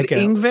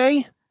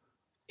Yngwie?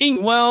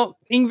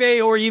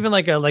 Yngwie, or even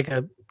like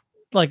a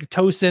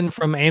Tosin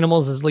from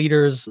Animals as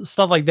Leaders,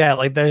 stuff like that.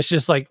 Like that's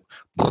just like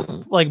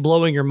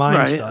blowing your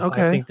mind stuff.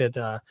 Okay. I think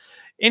that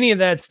any of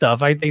that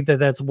stuff, I think that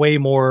that's way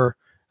more.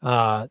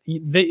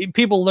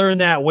 People learn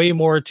that way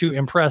more to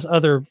impress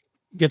other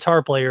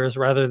guitar players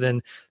rather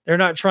than they're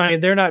not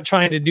trying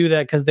to do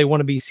that because they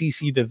want to be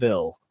CC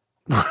DeVille.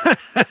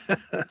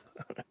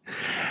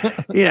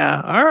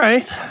 Yeah, all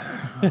right.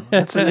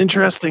 That's an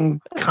interesting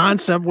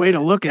concept way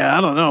to look at it.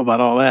 I don't know about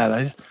all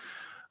that.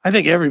 I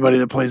think everybody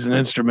that plays an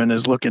instrument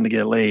is looking to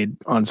get laid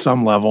on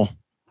some level.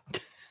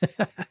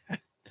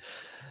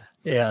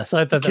 Yeah, so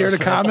I thought care to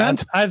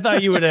comment? I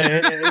thought you would.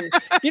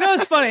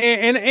 It's funny.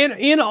 And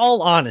in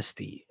all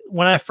honesty,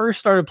 when I first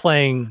started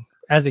playing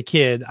as a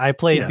kid, I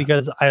played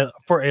because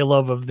for a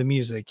love of the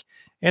music,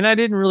 and I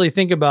didn't really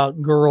think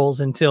about girls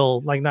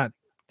until not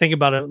think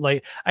about it.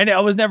 Like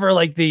I was never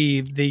like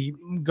the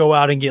go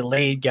out and get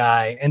laid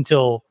guy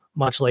until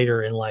much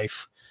later in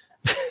life.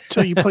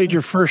 Until you played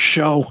your first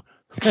show.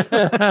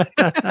 But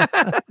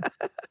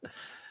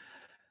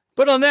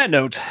on that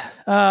note,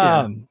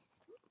 at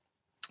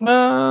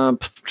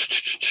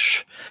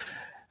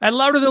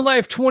Louder Than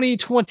Life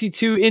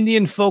 2022,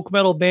 Indian folk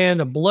metal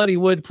band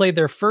Bloodywood played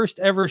their first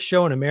ever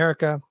show in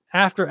America.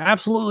 After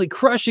absolutely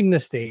crushing the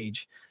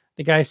stage,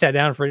 the guys sat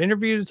down for an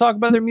interview to talk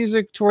about their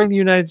music, touring the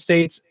United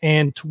States,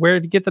 and to where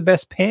to get the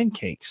best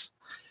pancakes.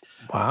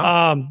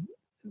 Wow.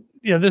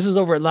 This is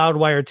over at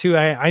Loudwire too.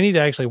 I need to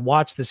actually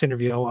watch this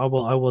interview. I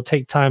will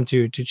take time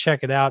to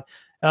check it out.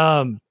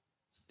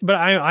 But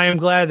I am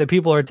glad that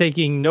people are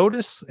taking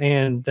notice,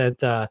 and that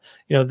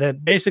that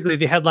basically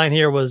the headline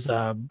here was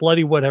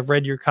Bloodywood have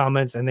read your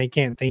comments and they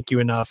can't thank you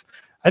enough.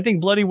 I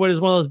think Bloodywood is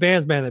one of those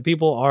bands, man, that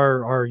people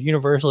are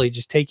universally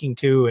just taking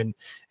to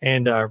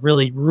and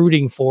really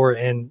rooting for.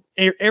 And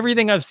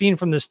everything I've seen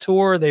from this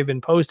tour, they've been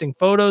posting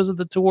photos of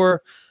the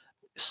tour.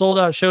 sold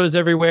out shows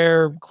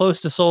everywhere,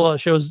 close to sold out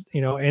shows,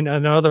 you know, in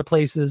other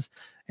places.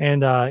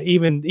 And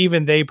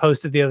even they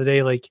posted the other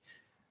day, like,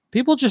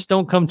 people just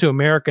don't come to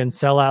America and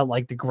sell out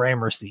like the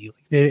Gramercy.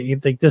 Like, you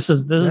think this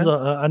is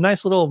a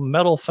nice little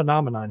metal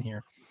phenomenon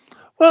here.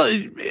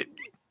 Well,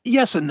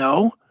 yes and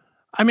no.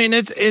 I mean,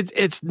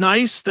 it's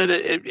nice that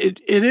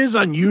it is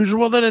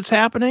unusual that it's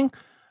happening,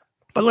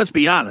 but let's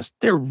be honest,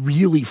 they're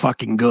really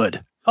fucking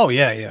good. Oh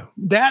yeah.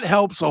 That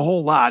helps a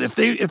whole lot.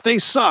 If they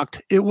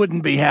sucked, it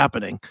wouldn't be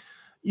happening.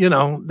 You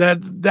know,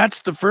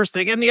 that's the first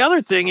thing. And the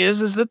other thing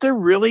is that they're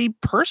really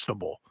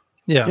personable.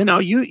 Yeah. You know,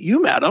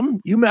 you met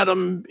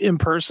them in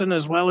person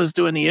as well as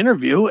doing the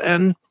interview,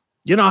 and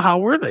you know, how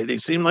were they? They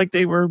seemed like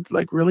they were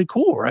like really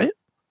cool, right?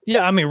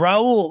 Yeah, I mean,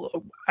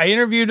 Raul, I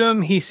interviewed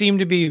him. He seemed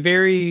to be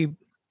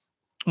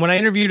when I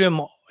interviewed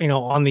him, you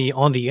know, on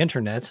the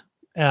internet,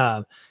 you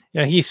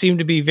know, he seemed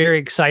to be very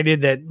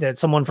excited that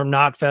someone from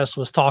Knotfest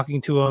was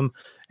talking to him.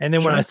 And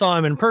then when I saw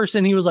him in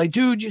person, he was like,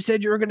 dude, you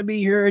said you were going to be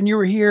here and you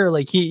were here.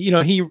 Like,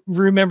 he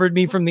remembered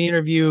me from the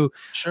interview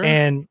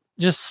and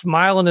just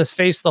smile on his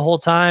face the whole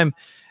time.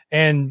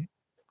 And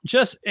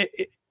just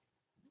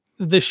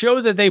the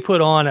show that they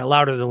put on at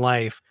Louder Than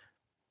Life,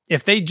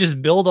 if they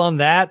just build on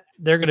that,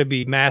 they're going to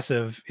be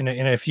massive in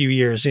a few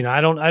years. You know,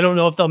 I don't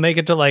know if they'll make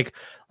it to like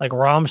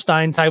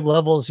Rammstein type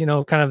levels, you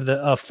know, kind of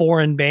a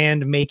foreign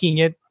band making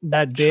it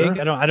that big.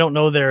 Sure. I don't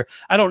know the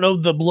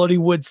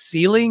Bloodywood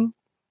ceiling,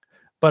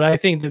 but I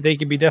think that they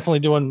could be definitely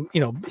doing, you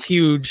know,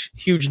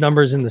 huge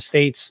numbers in the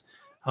States.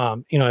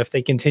 You know, if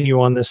they continue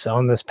on this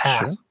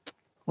path. Sure.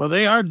 Well,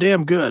 they are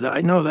damn good.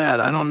 I know that.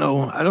 I don't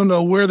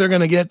know where they're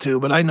going to get to,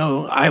 but I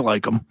know I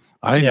like them.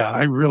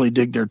 I really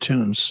dig their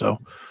tunes. So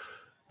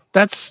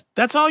that's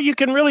all you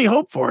can really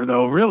hope for,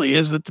 though, really,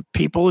 is that the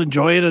people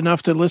enjoy it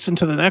enough to listen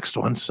to the next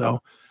one.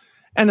 So,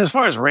 and as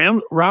far as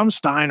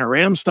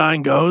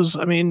Rammstein goes,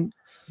 I mean,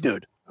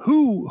 dude,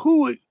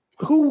 who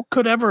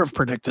could ever have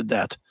predicted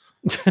that?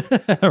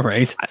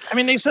 Right. I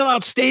mean, they sell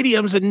out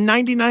stadiums, and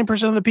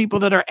 99% of the people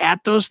that are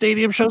at those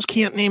stadium shows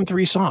can't name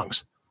 3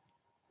 songs.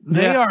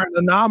 They are an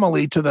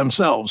anomaly to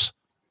themselves.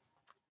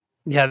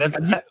 Yeah,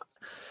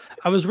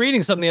 I was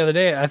reading something the other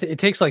day. It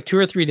takes like 2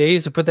 or 3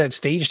 days to put that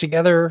stage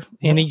together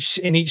in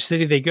each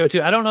city they go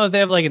to. I don't know if they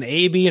have like an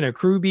A B and a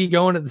crew B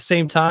going at the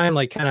same time,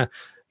 like kind of,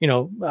 you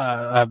know,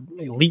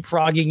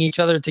 leapfrogging each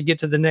other to get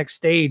to the next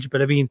stage.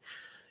 But I mean,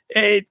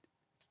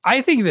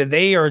 I think that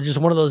they are just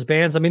one of those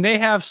bands. I mean,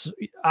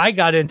 I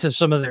got into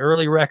some of the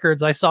early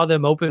records. I saw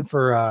them open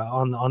for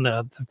on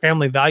the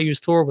Family Values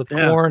tour with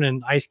Korn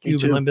and Ice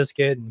Cube and Limp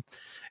Bizkit,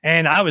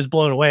 and I was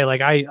blown away.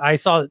 Like I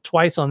saw it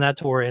twice on that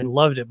tour and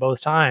loved it both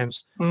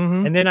times.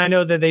 Mm-hmm. And then I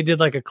know that they did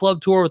like a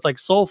club tour with like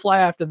Soulfly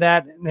after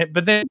that.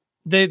 But then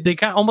they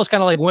almost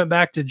kind of like went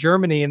back to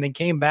Germany and then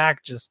came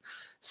back just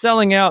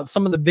selling out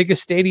some of the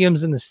biggest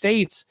stadiums in the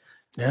States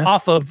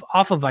off of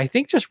I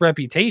think just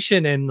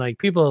reputation, and like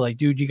people are like,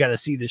 dude, you got to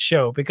see this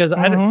show, because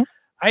I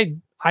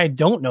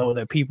don't know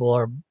that people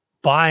are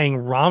buying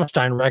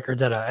Rammstein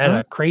records at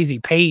a crazy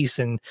pace,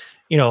 and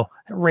you know,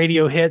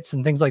 radio hits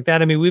and things like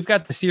that. I mean, we've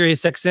got the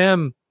Sirius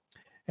XM,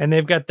 and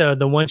they've got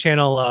the one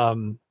channel.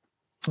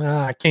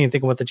 I can't even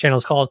think of what the channel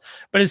is called,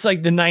 but it's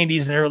like the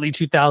 90s and early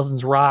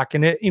 2000s rock,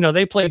 and it, you know,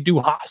 they play Du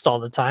Hast all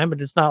the time,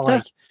 but it's not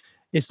like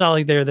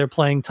they're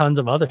playing tons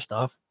of other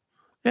stuff.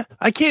 Yeah,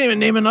 I can't even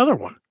name another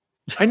one.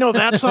 I know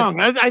that song.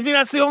 I think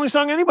that's the only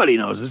song anybody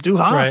knows is Du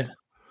Hast. Right.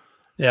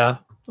 Yeah.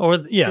 Or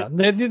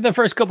the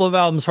first couple of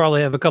albums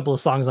probably have a couple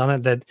of songs on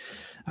it that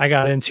I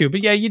got into,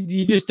 but yeah,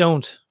 you just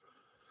don't.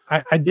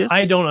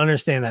 I don't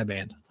understand that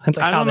band.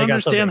 I don't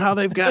understand how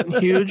they've gotten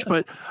huge,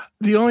 but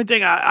the only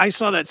thing I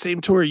saw that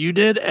same tour you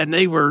did, and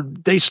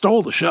they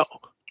stole the show.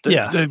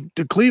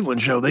 The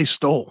Cleveland show they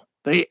stole.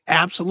 They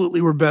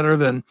absolutely were better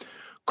than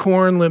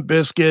Korn, Limp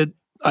Bizkit,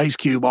 Ice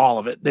Cube, all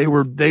of it. They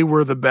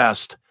were the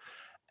best.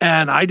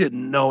 And I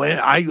didn't know it.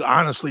 I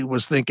honestly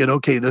was thinking,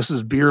 okay, this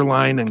is beer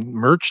line and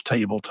merch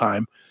table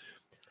time.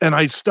 And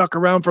I stuck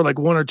around for like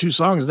 1 or 2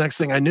 songs. Next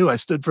thing I knew, I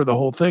stood for the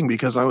whole thing,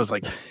 because I was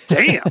like,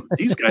 damn,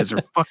 these guys are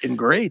fucking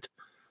great.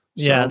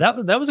 So, yeah,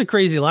 that was a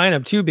crazy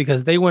lineup too,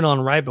 because they went on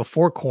right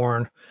before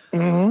Korn.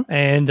 Mm-hmm.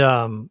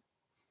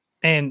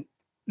 And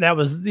that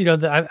was, you know,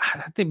 I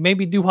think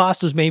maybe Du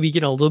Hast was maybe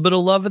getting a little bit of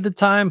love at the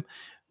time.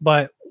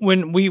 But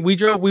when we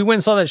went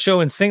and saw that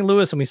show in St.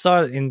 Louis, and we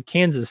saw it in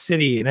Kansas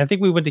City, and I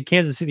think we went to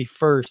Kansas City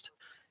first,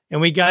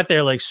 and we got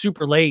there like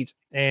super late,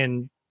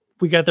 and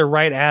we got there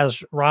right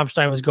as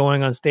Rammstein was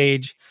going on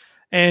stage.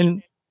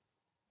 And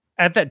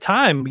at that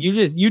time,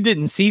 you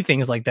didn't see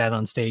things like that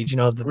on stage, you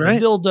know, the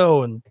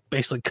dildo and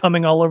basically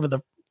coming all over the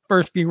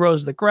first few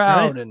rows of the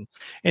crowd, and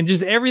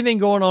just everything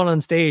going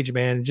on stage,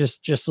 man.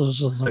 Just was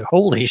just like,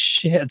 holy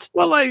shit.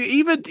 Well, like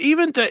even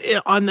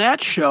on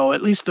that show,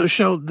 at least the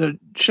show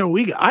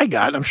I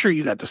got, I'm sure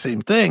you got the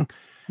same thing.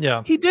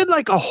 Yeah. He did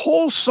like a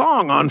whole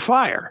song on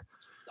fire.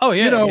 Oh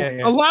yeah. You know,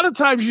 a lot of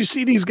times you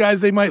see these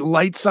guys, they might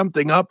light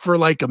something up for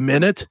like a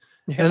minute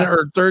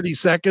or 30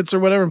 seconds or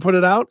whatever and put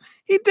it out.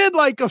 He did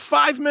like a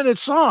 5-minute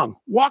song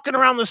walking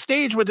around the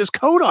stage with his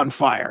coat on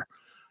fire.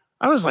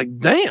 I was like,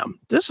 damn,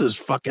 this is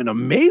fucking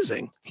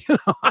amazing. You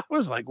know, I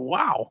was like,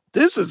 wow,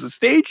 this is a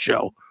stage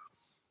show.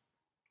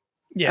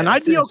 Yeah, and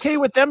I'd be okay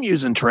with them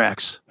using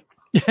tracks.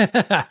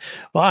 Well,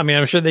 I mean,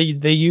 I'm sure they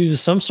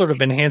use some sort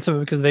of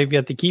enhancement because they've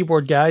got the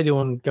keyboard guy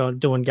doing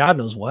God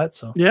knows what.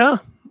 So yeah,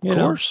 of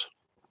course.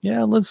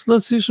 Yeah, let's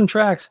do some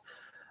tracks.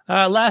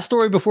 Last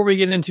story before we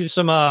get into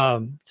some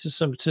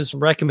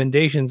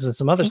recommendations and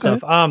some other stuff.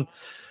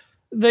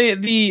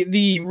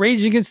 The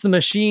Rage Against the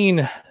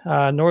Machine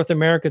North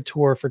America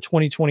tour for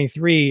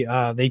 2023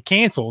 they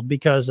canceled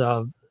because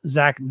of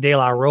Zach De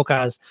La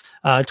Roca's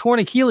torn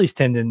Achilles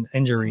tendon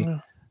injury.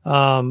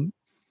 And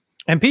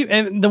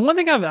the one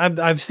thing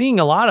I've seen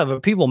a lot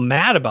of people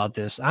mad about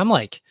this. I'm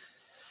like,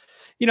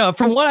 you know,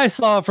 from what I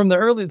saw from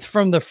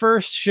the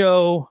first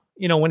show,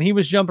 you know, when he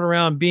was jumping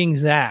around being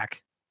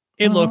Zach,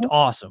 it looked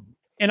awesome.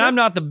 And I'm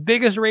not the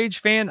biggest Rage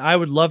fan. I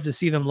would love to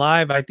see them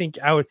live. I think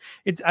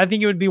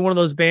it would be one of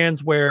those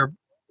bands where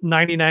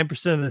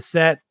 99% of the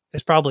set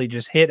is probably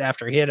just hit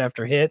after hit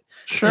after hit.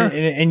 Sure.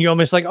 And you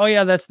almost like, oh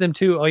yeah, that's them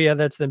too. Oh yeah,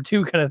 that's them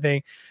too, kind of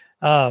thing.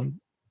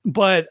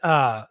 But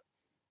I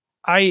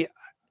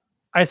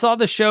saw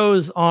the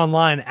shows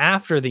online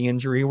after the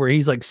injury where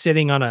he's like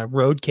sitting on a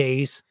road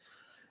case,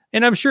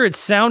 and I'm sure it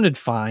sounded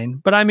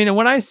fine. But I mean,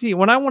 when I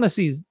want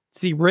to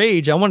see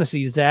Rage, I want to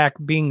see Zach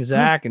being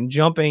Zach and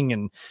jumping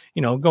and,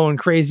 you know, going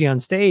crazy on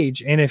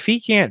stage. And if he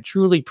can't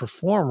truly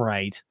perform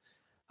right,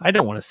 I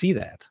don't want to see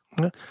that.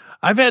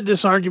 I've had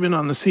this argument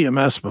on the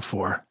CMS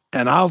before,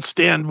 and I'll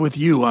stand with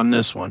you on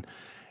this one.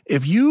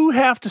 If you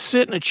have to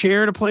sit in a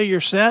chair to play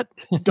your set,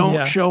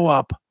 don't show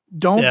up.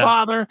 Don't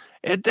bother.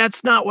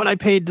 That's not what I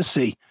paid to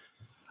see.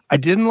 I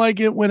didn't like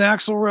it when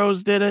Axl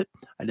Rose did it.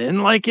 I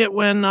didn't like it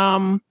when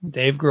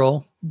Dave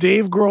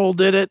Grohl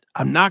did it.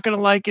 I'm not going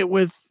to like it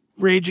with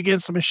Rage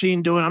Against the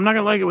Machine doing it. I'm not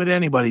going to like it with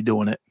anybody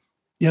doing it.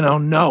 You know,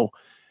 no.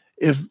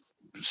 If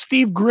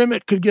Steve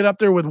Grimmett could get up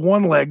there with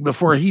one leg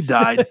before he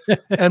died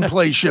and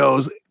play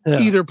shows,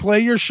 either play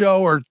your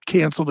show or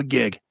cancel the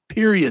gig,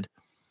 period.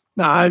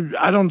 Now,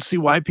 I don't see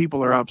why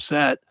people are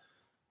upset.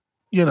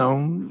 You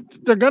know,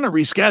 they're going to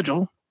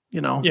reschedule,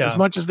 you know, as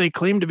much as they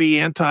claim to be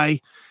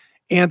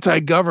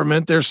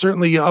anti-government, they're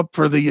certainly up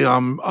for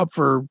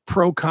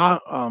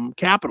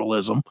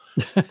capitalism.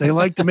 They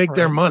like to make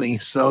their money,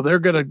 so they're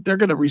gonna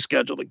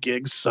reschedule the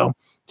gigs. So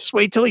just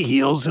wait till he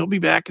heals. He'll be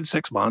back in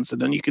 6 months,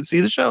 and then you can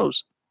see the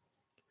shows.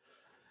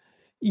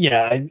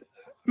 Yeah, I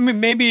mean,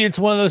 maybe it's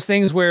one of those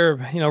things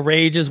where, you know,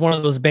 Rage is one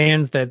of those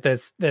bands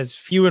that's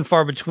few and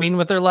far between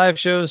with their live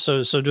shows.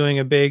 So doing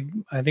a big,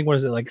 I think, what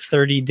is it, like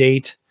 30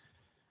 date,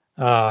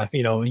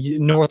 you know,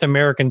 North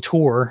American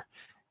tour.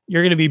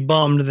 You're going to be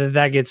bummed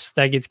that gets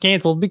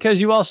canceled because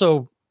you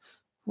also,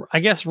 I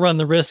guess, run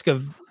the risk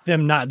of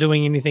them not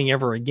doing anything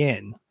ever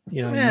again.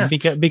 You know,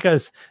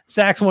 because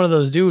Zach's one of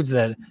those dudes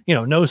that, you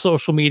know, no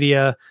social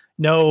media,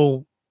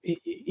 no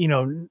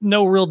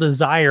real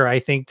desire, I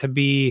think, to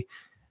be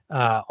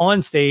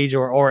on stage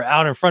or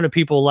out in front of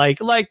people like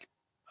what's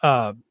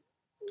the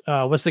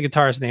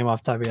guitarist's name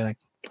off the top of your head?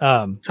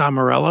 Tom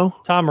Morello.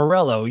 Tom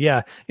Morello,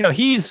 yeah. You know,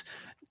 he's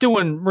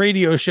doing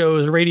radio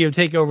shows, radio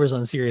takeovers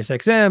on Sirius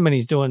XM, and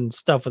he's doing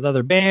stuff with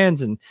other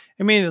bands. And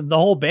I mean, the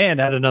whole band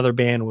had another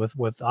band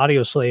with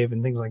Audio Slave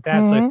and things like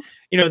that. So,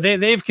 you know,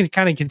 they've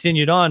kind of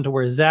continued on to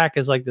where Zach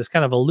is like this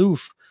kind of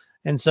aloof.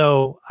 And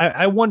so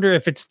I wonder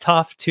if it's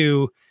tough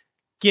to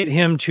get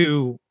him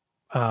to,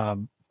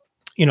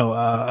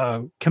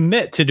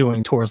 commit to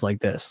doing tours like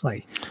this.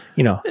 Like,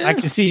 you know, I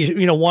can see,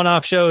 you know,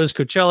 one-off shows,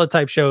 Coachella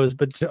type shows,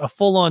 but a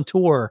full-on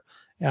tour,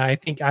 I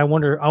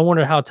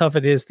wonder how tough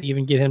it is to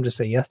even get him to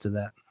say yes to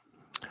that.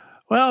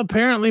 Well,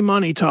 apparently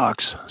money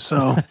talks.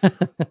 So,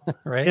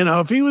 right. You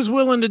know, if he was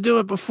willing to do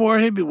it before,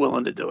 he'd be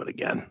willing to do it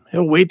again.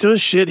 He'll wait till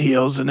his shit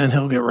heals and then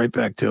he'll get right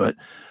back to it.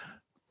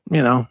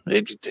 You know,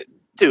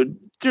 dude,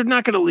 they're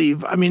not going to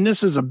leave. I mean,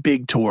 this is a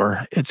big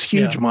tour. It's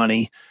huge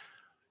money.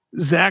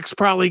 Zach's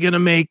probably going to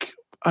make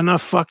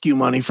enough fuck you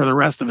money for the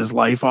rest of his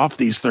life off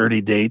these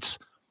 30 dates.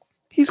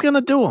 He's going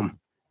to do them.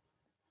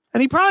 And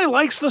he probably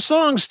likes the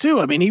songs too.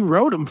 I mean, he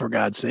wrote them, for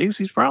God's sakes.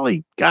 He's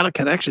probably got a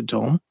connection to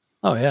them.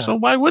 Oh, yeah. So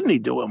why wouldn't he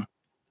do them?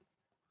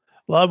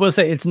 Well, I will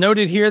say it's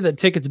noted here that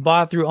tickets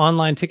bought through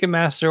online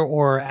Ticketmaster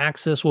or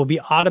Access will be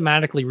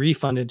automatically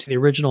refunded to the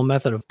original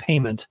method of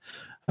payment.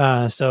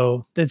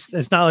 So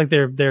it's not like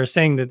they're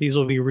saying that these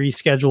will be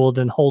rescheduled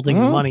and holding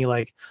the money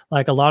like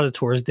a lot of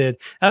tours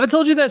did. I haven't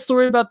told you that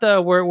story about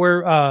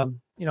where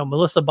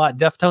Melissa bought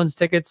Deftones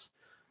tickets.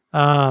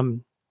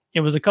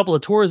 It was a couple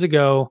of tours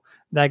ago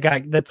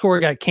that tour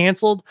got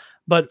canceled,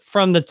 but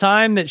from the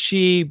time that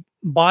she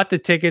bought the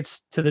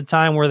tickets to the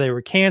time where they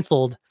were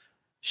canceled,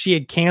 she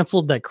had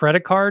canceled that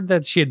credit card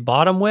that she had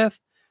bought them with.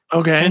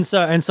 Okay. And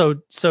so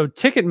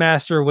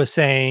Ticketmaster was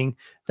saying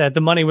that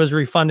the money was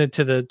refunded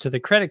to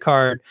the credit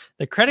card.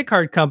 The credit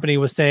card company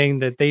was saying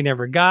that they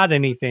never got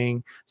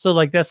anything. So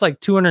like, that's like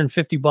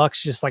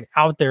 $250 just like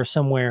out there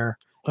somewhere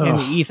in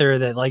the ether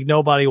that like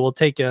nobody will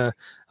take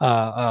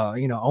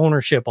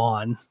ownership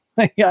on.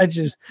 I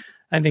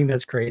think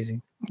that's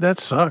crazy. That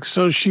sucks.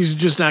 So she's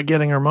just not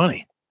getting her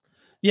money.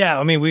 Yeah,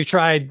 I mean, we've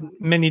tried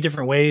many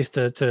different ways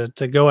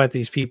to go at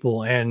these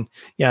people, and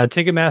yeah,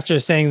 Ticketmaster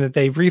is saying that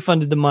they've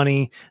refunded the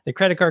money. The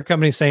credit card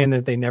company is saying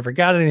that they never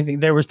got anything.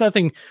 There was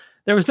nothing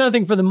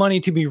for the money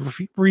to be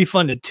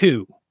refunded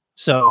to.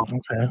 So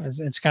Okay.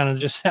 it's kind of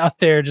just out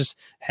there, just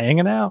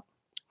hanging out.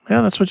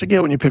 Yeah, that's what you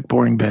get when you pick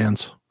boring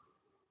bands.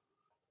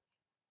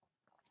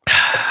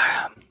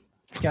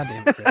 God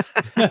damn it, Chris.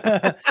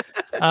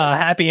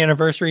 Happy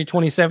anniversary,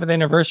 27th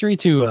anniversary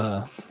to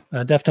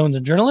Deftones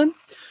Adrenaline.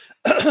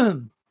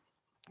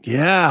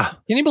 Yeah.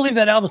 Can you believe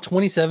that album's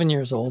 27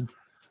 years old?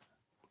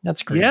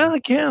 That's crazy. Yeah, I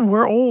can.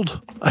 We're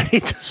old. I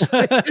hate to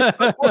say it,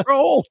 but we're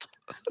old.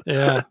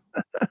 Yeah.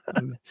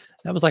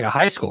 That was like a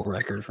high school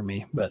record for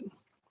me, but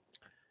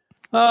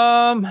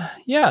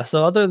yeah,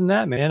 so other than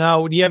that, man,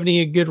 do you have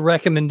any good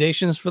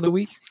recommendations for the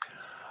week?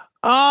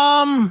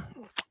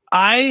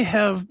 I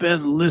have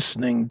been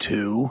listening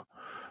to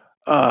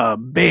a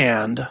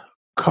band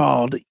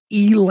called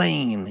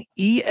Elaine,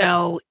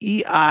 Eleine.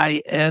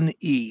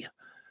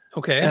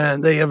 Okay.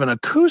 And they have an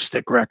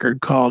acoustic record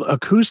called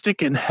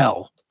Acoustic in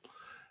Hell.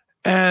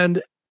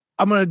 And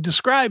I'm going to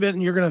describe it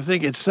and you're going to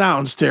think it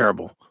sounds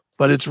terrible,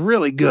 but it's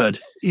really good,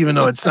 even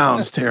though it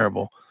sounds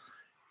terrible.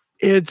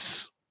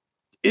 It's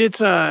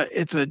a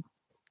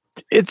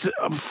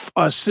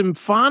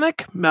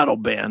symphonic metal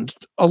band,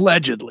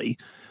 allegedly,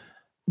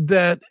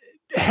 that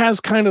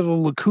has kind of the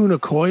Lacuna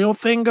Coil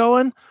thing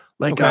going,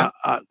 like a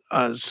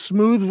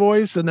smooth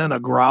voice and then a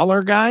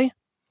growler guy.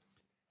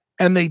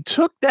 And they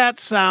took that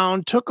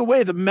sound, took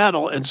away the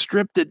metal and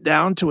stripped it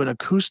down to an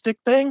acoustic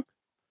thing.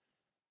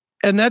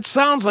 And that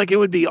sounds like it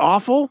would be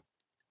awful.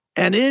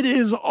 And it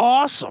is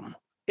awesome.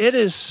 It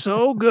is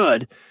so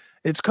good.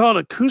 It's called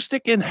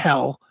Acoustic in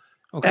Hell.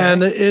 Okay.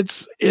 And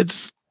it's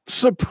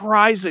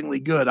surprisingly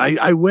good.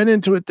 I went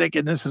into it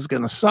thinking this is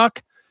going to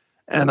suck.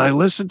 And I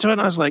listened to it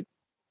and I was like,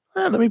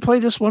 let me play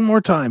this one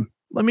more time.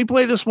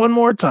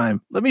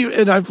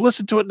 And I've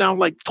listened to it now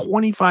like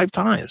 25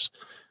 times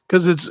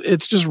because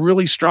it's just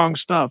really strong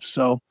stuff.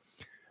 So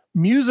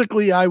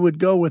musically, I would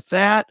go with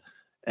that.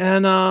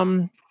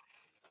 And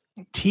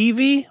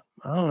TV,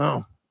 I don't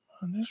know.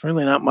 There's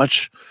really not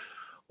much.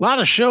 A lot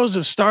of shows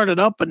have started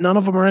up, but none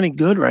of them are any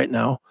good right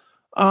now.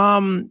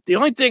 The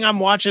only thing I'm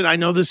watching, I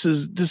know this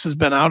has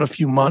been out a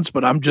few months,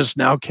 but I'm just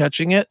now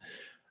catching it.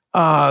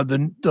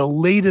 The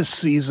latest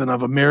season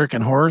of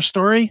American Horror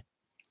Story,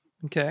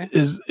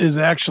 is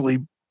actually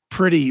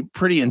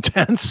pretty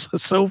intense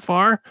so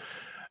far.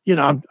 You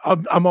know,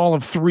 I'm all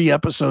of 3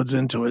 episodes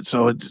into it,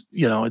 so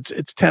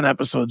it's 10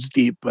 episodes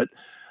deep, but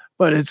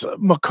it's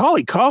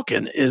Macaulay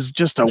Culkin is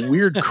just a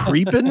weird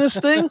creep in this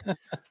thing.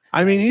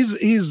 I mean,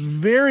 he's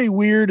very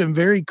weird and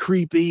very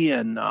creepy,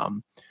 and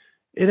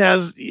it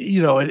has,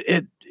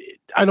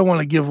 I don't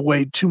want to give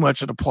away too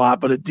much of the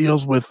plot, but it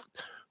deals with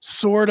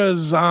sort of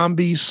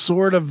zombie,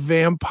 sort of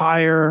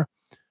vampire,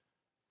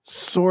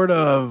 sort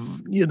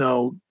of,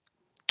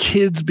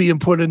 kids being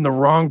put in the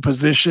wrong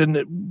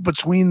position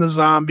between the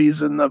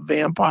zombies and the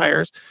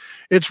vampires.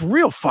 It's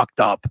real fucked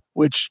up,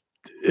 which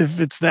if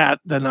it's that,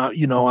 then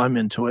I'm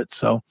into it.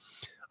 So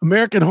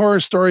American Horror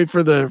Story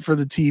for the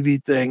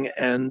TV thing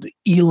and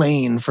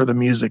Elaine for the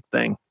music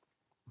thing.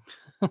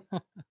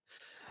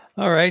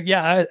 All right.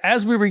 Yeah.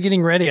 As we were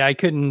getting ready, I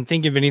couldn't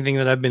think of anything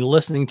that I've been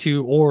listening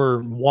to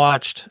or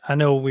watched. I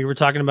know we were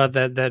talking about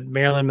that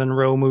Marilyn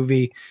Monroe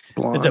movie.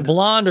 Blonde. Is it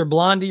Blonde or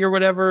Blondie or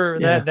whatever?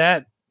 Yeah.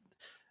 That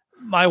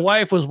my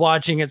wife was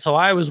watching it, so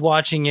I was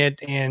watching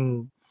it,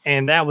 and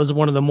that was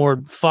one of the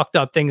more fucked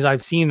up things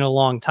I've seen in a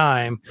long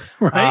time.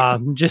 Right.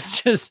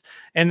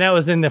 And that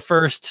was in the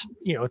first,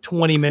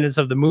 20 minutes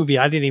of the movie.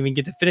 I didn't even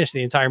get to finish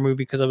the entire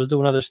movie because I was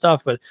doing other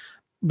stuff.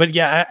 But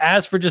yeah,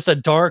 as for just a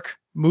dark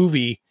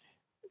movie,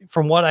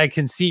 from what I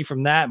can see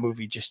from that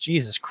movie, just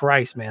Jesus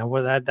Christ, man,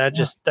 that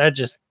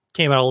just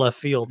came out of left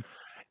field.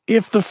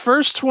 If the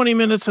first 20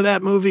 minutes of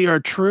that movie are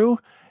true,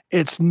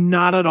 it's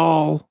not at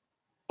all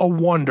a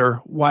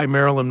wonder why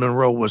Marilyn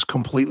Monroe was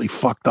completely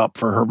fucked up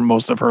for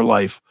most of her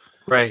life.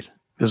 Right.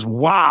 Because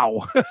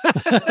wow.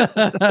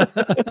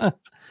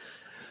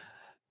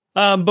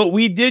 But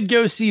we did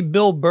go see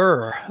Bill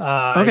Burr.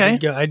 Okay.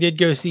 I did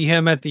go see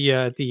him at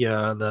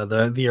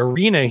the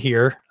arena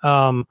here.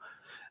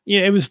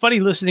 It was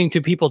funny listening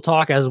to people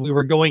talk as we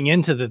were going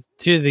into the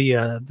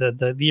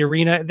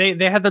arena.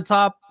 They had the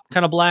top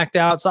kind of blacked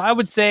out. So I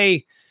would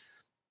say,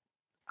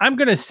 I'm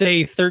going to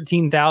say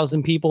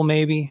 13,000 people,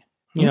 maybe,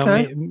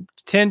 10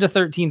 to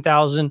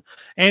 13,000.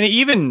 And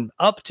even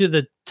up to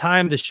the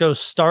time the show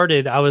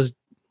started, I was a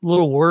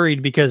little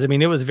worried because,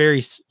 it was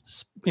very,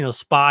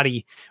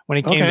 spotty when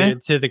it came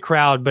to the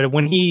crowd. But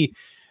when he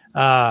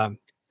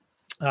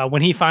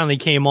finally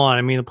came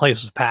on, the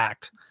place was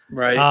packed.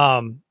 Right.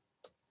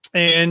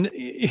 And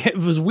it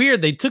was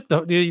weird. They took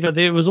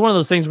it was one of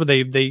those things where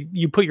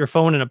you put your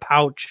phone in a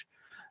pouch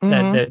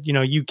that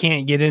you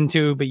can't get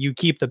into, but you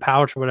keep the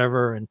pouch or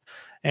whatever.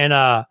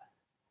 And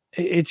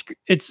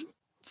it's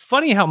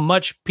funny how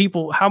much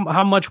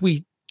how much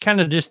we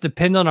kind of just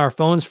depend on our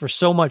phones for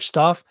so much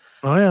stuff.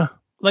 Oh yeah.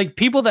 Like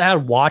people that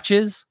had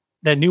watches,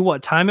 that knew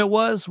what time it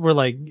was were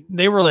like,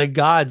 they were like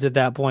gods at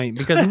that point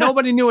because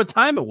nobody knew what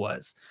time it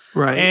was.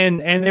 Right.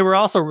 And they were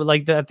also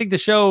like, I think the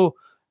show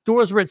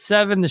doors were at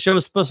 7. The show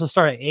was supposed to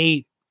start at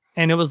 8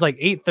 and it was like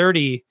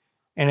 8:30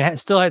 and it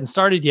still hadn't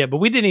started yet, but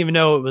we didn't even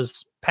know it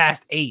was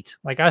past 8.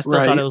 Like I still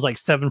thought it was like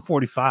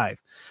 7:45.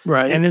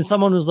 Right. And then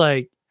someone was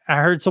like, I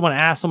heard someone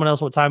ask someone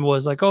else what time it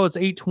was, like, oh, it's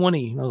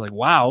 8:20. And I was like,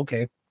 wow,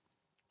 okay.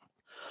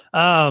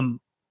 And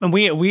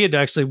we had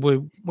actually,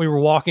 we were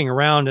walking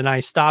around and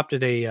I stopped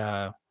at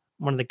a,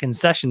 one of the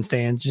concession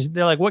stands.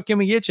 They're like, what can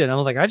we get you? And I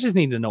was like, I just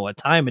need to know what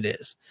time it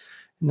is.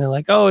 And they're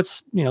like, oh,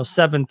 it's,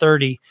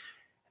 7:30.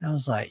 And I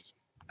was like,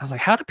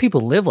 how do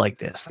people live like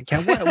this? Like,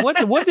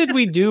 what did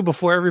we do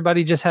before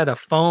everybody just had a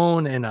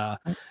phone and a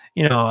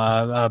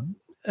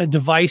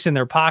device in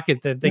their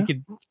pocket that they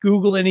could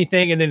Google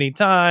anything at any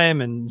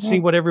time and see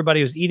what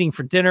everybody was eating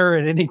for dinner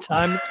at any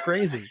time? It's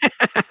crazy.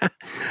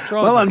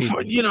 Well,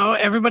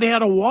 everybody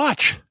had a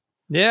watch.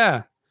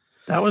 Yeah.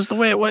 That was the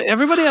way it was.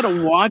 Everybody had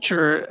a watch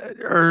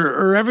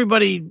or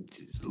everybody,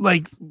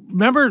 like,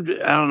 remember,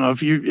 I don't know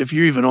if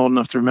you're even old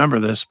enough to remember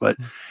this, but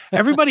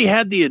everybody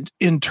had the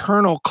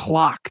internal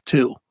clock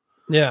too.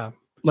 Yeah.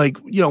 Like,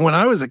 when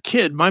I was a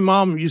kid, my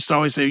mom used to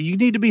always say, you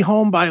need to be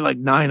home by like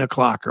 9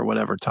 o'clock or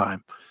whatever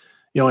time,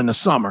 in the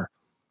summer.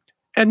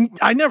 And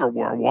I never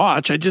wore a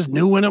watch. I just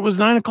knew when it was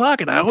 9 o'clock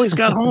and I always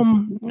got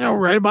home,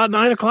 right about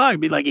 9 o'clock.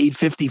 It'd be like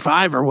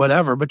 8:55 or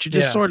whatever, but you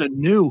just sort of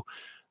knew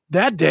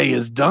that day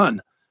is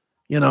done.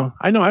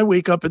 I know I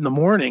wake up in the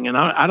morning and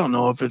I don't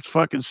know if it's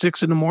fucking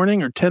 6 in the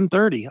morning or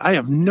 10:30. I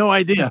have no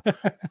idea.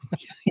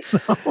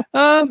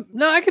 No,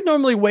 I could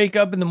normally wake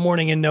up in the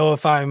morning and know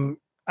if I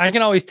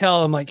can always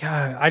tell. I'm like,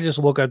 I just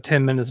woke up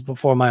 10 minutes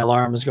before my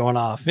alarm is going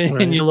off.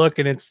 And you look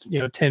and it's,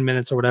 10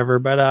 minutes or whatever.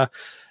 But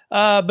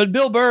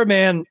Bill Burr,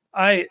 man,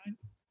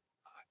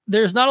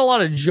 there's not a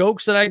lot of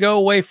jokes that I go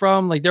away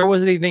from. Like there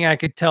wasn't anything I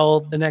could tell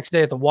the next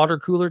day at the water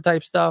cooler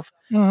type stuff,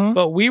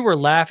 but we were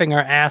laughing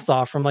our ass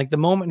off from like the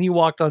moment he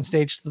walked on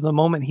stage to the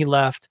moment he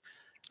left.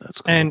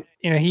 That's cool. And,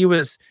 he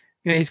was,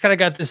 he's kind of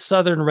got this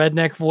Southern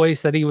redneck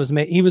voice that he was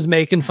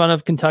making fun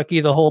of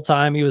Kentucky the whole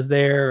time he was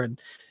there.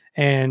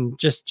 And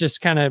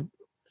just kind of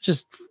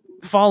just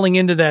falling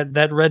into that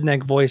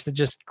redneck voice that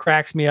just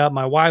cracks me up.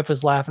 My wife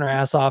was laughing her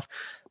ass off.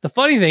 The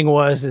funny thing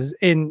is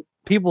in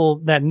people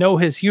that know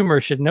his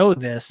humor should know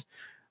this,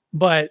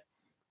 but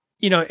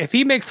if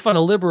he makes fun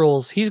of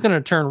liberals, he's going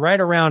to turn right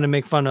around and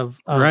make fun of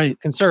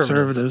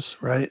conservatives.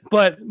 Right.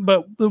 But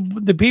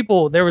the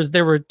people, there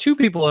were 2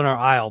 people in our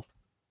aisle,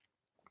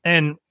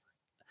 and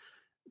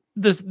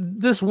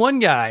this one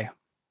guy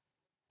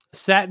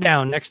sat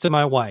down next to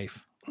my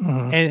wife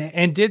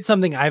and did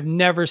something I've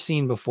never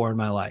seen before in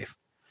my life.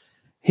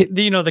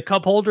 The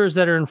cup holders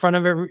that are in front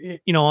of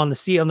every, on the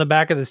seat, on the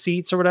back of the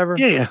seats or whatever.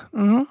 Yeah.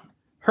 Mm-hmm.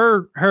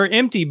 Her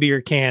empty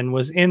beer can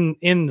was in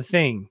the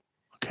thing.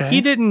 Okay.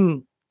 He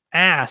didn't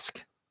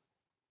ask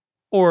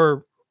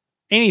or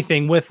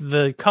anything with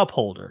the cup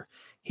holder.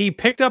 He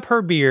picked up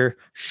her beer,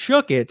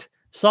 shook it,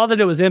 saw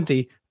that it was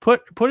empty,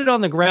 put it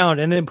on the ground,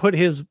 and then put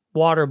his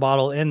water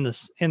bottle in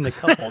the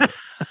cup holder.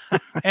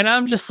 And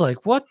I'm just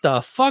like, what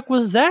the fuck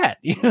was that?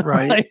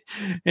 Right. Like,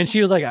 and she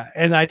was like,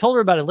 and I told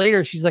her about it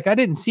later. She's like, I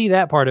didn't see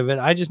that part of it.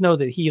 I just know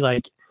that he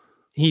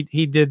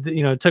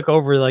did, took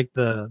over like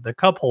the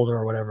cup holder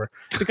or whatever,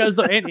 because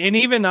and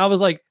even I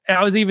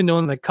was even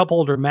doing the cup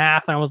holder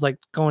math, and I was like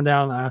going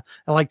down, and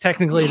like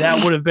technically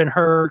that would have been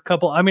her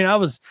couple. I mean, I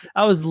was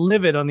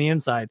livid on the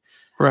inside.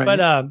 Right.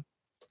 But,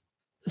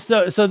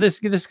 so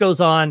this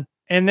goes on,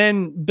 and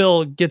then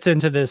Bill gets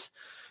into this,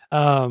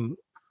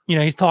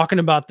 he's talking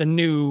about the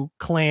new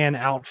Klan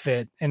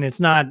outfit, and it's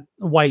not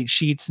white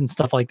sheets and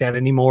stuff like that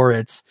anymore.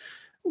 It's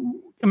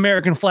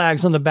American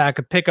flags on the back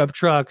of pickup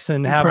trucks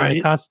and having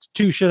the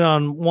Constitution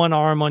on one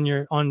arm,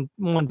 on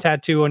one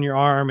tattoo on your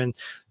arm, and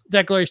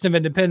Declaration of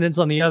Independence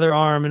on the other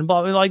arm, and blah,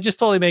 like just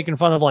totally making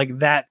fun of like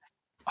that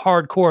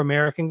hardcore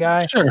American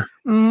guy. Sure.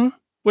 Mm-hmm.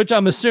 Which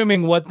I'm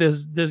assuming what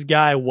this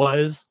guy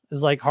is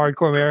like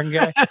hardcore American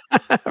guy.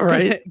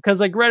 Right. Because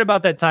like right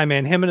about that time,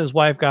 man, him and his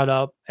wife got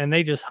up and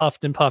they just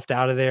huffed and puffed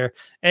out of there.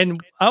 And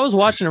I was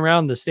watching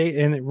around the state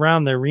and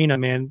around the arena,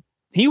 man.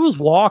 He was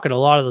walking a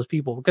lot of those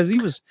people because he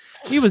was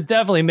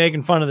definitely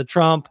making fun of the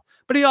Trump,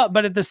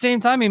 but at the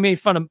same time he made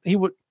fun of, he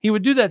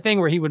would do that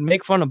thing where he would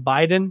make fun of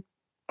Biden,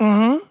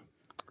 and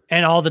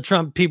all the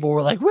Trump people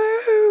were like,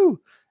 woo,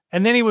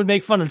 and then he would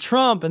make fun of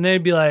Trump and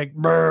they'd be like,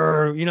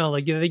 brr,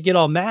 like they get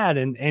all mad,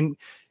 and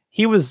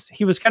he was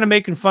kind of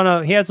making fun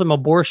of, he had some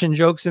abortion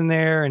jokes in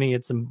there, and he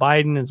had some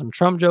Biden and some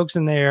Trump jokes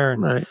in there,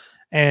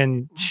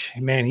 and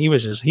man, he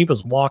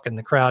was walking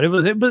the crowd.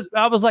 It was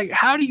I was like,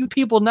 how do you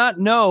people not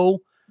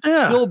know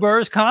Bill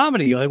Burr's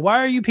comedy? Like, why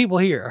are you people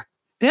here?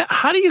 Yeah.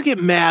 How do you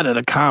get mad at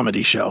a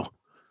comedy show?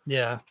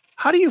 Yeah.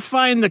 How do you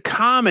find the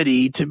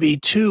comedy to be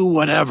too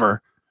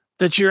whatever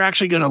that you're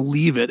actually going to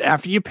leave it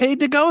after you paid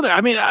to go there?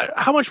 I mean,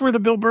 how much were the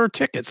Bill Burr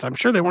tickets? I'm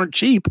sure they weren't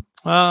cheap.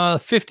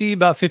 About 50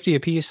 a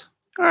piece.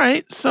 All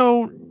right.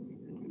 So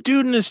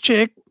dude and his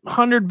chick,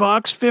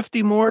 $100,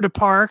 50 more to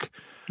park.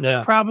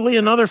 Yeah. Probably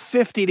another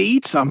 50 to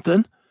eat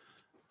something.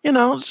 You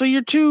know, so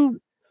you're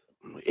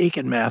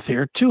Akin math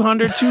here,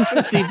 200,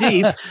 250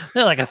 deep.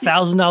 They're like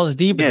 $1,000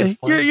 deep. Yeah, at this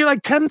point. you're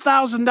like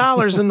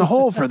 $10,000 in the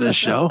hole for this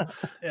show.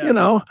 Yeah. You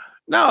know,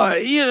 no,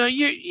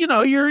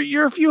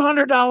 you're a few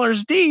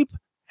 $100s deep,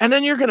 and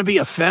then you're going to be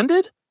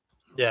offended.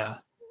 Yeah.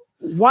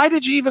 Why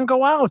did you even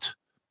go out?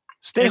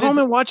 Stay And home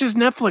and watch his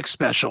Netflix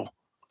special.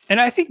 And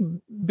I think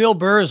Bill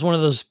Burr is one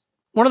of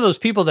those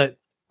people that,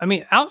 I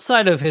mean,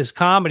 outside of his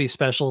comedy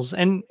specials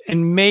and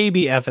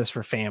maybe F is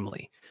for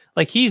Family,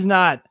 like he's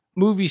not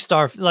movie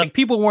star. Like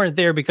people weren't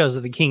there because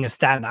of the King of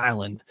Staten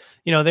Island.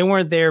 You know, they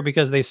weren't there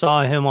because they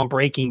saw him on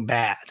Breaking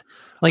Bad.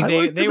 Like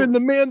they were in The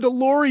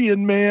Mandalorian,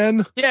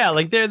 man. Yeah,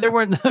 like there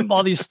weren't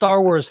all these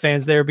Star Wars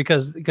fans there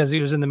because he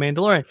was in The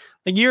Mandalorian.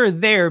 Like you're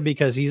there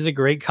because he's a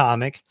great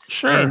comic.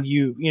 Sure. And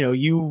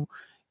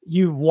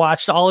you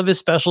watched all of his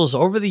specials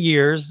over the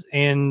years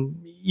and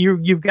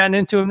you've gotten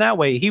into him that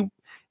way. He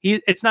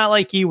it's not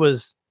like he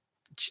was,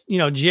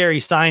 Jerry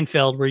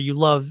Seinfeld where you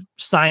love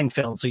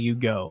Seinfeld. So you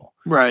go,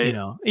 right.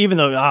 Even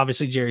though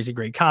obviously Jerry's a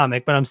great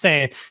comic, but I'm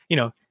saying,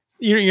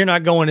 you're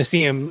not going to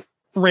see him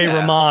Ray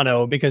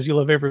Romano because you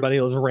love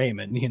Everybody Loves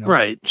Raymond,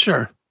 Right.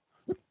 Sure.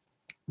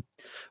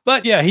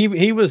 But yeah,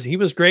 he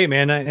was great,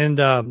 man.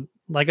 And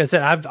like I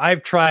said,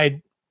 I've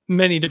tried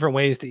many different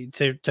ways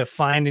to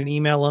find an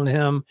email on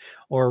him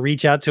or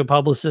reach out to a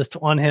publicist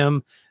on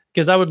him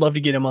because I would love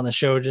to get him on the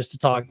show just to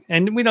talk.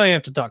 And we don't even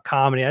have to talk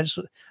comedy.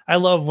 I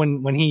love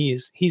when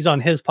he's on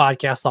his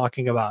podcast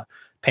talking about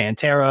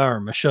Pantera or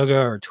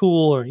Meshuggah or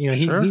Tool or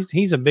Sure.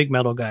 he's a big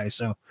metal guy.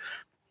 So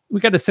we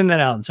got to send that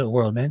out into the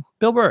world, man.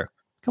 Bill Burr,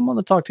 come on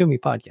the Talk to Me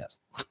podcast.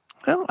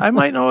 Well, I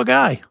might know a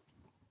guy.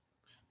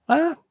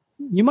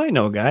 You might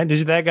know a guy.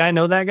 Does that guy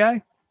know that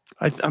guy?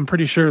 I'm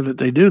pretty sure that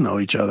they do know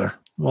each other.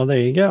 Well, there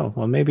you go.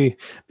 Well, maybe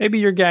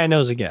your guy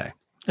knows a guy.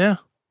 Yeah.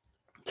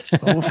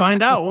 Well, we'll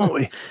find out, won't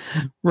we?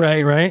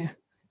 Right.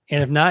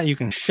 And if not, you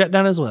can shut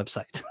down his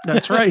website.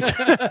 That's right.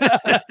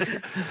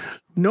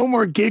 No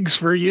more gigs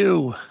for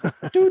you.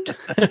 Dude.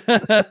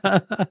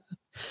 But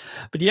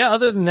yeah,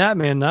 other than that,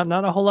 man,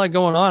 not a whole lot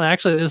going on.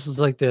 Actually, this is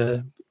like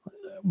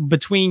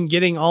between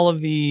getting all of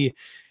the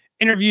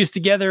interviews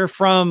together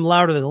from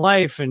Louder Than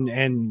Life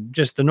and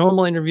just the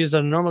normal interviews that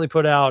I normally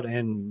put out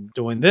and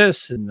doing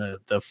this and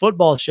the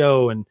football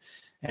show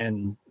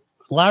and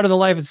Louder Than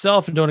Life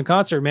itself and doing a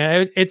concert,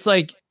 man, it's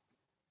like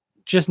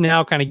just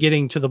now kind of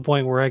getting to the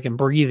point where I can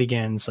breathe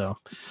again. So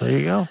there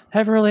you go.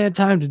 Haven't really had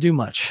time to do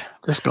much.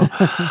 Just go.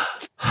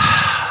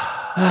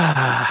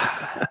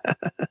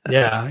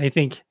 Yeah, I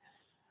think,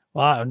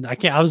 well, I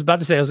can't, I was about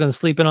to say I was going to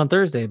sleep in on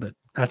Thursday, but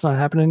that's not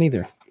happening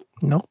either.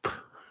 Nope.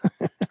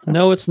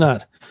 No, it's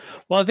not.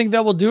 Well, I think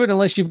that will do it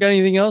unless you've got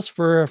anything else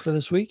for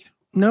this week.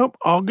 Nope.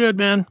 All good,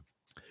 man.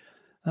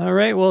 All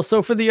right. Well,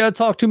 so for the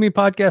Talk to Me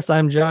podcast,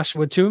 I'm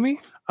Joshua Toomey.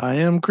 I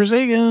am Chris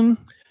Akin.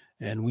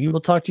 And we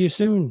will talk to you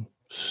soon.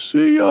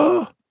 See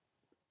ya.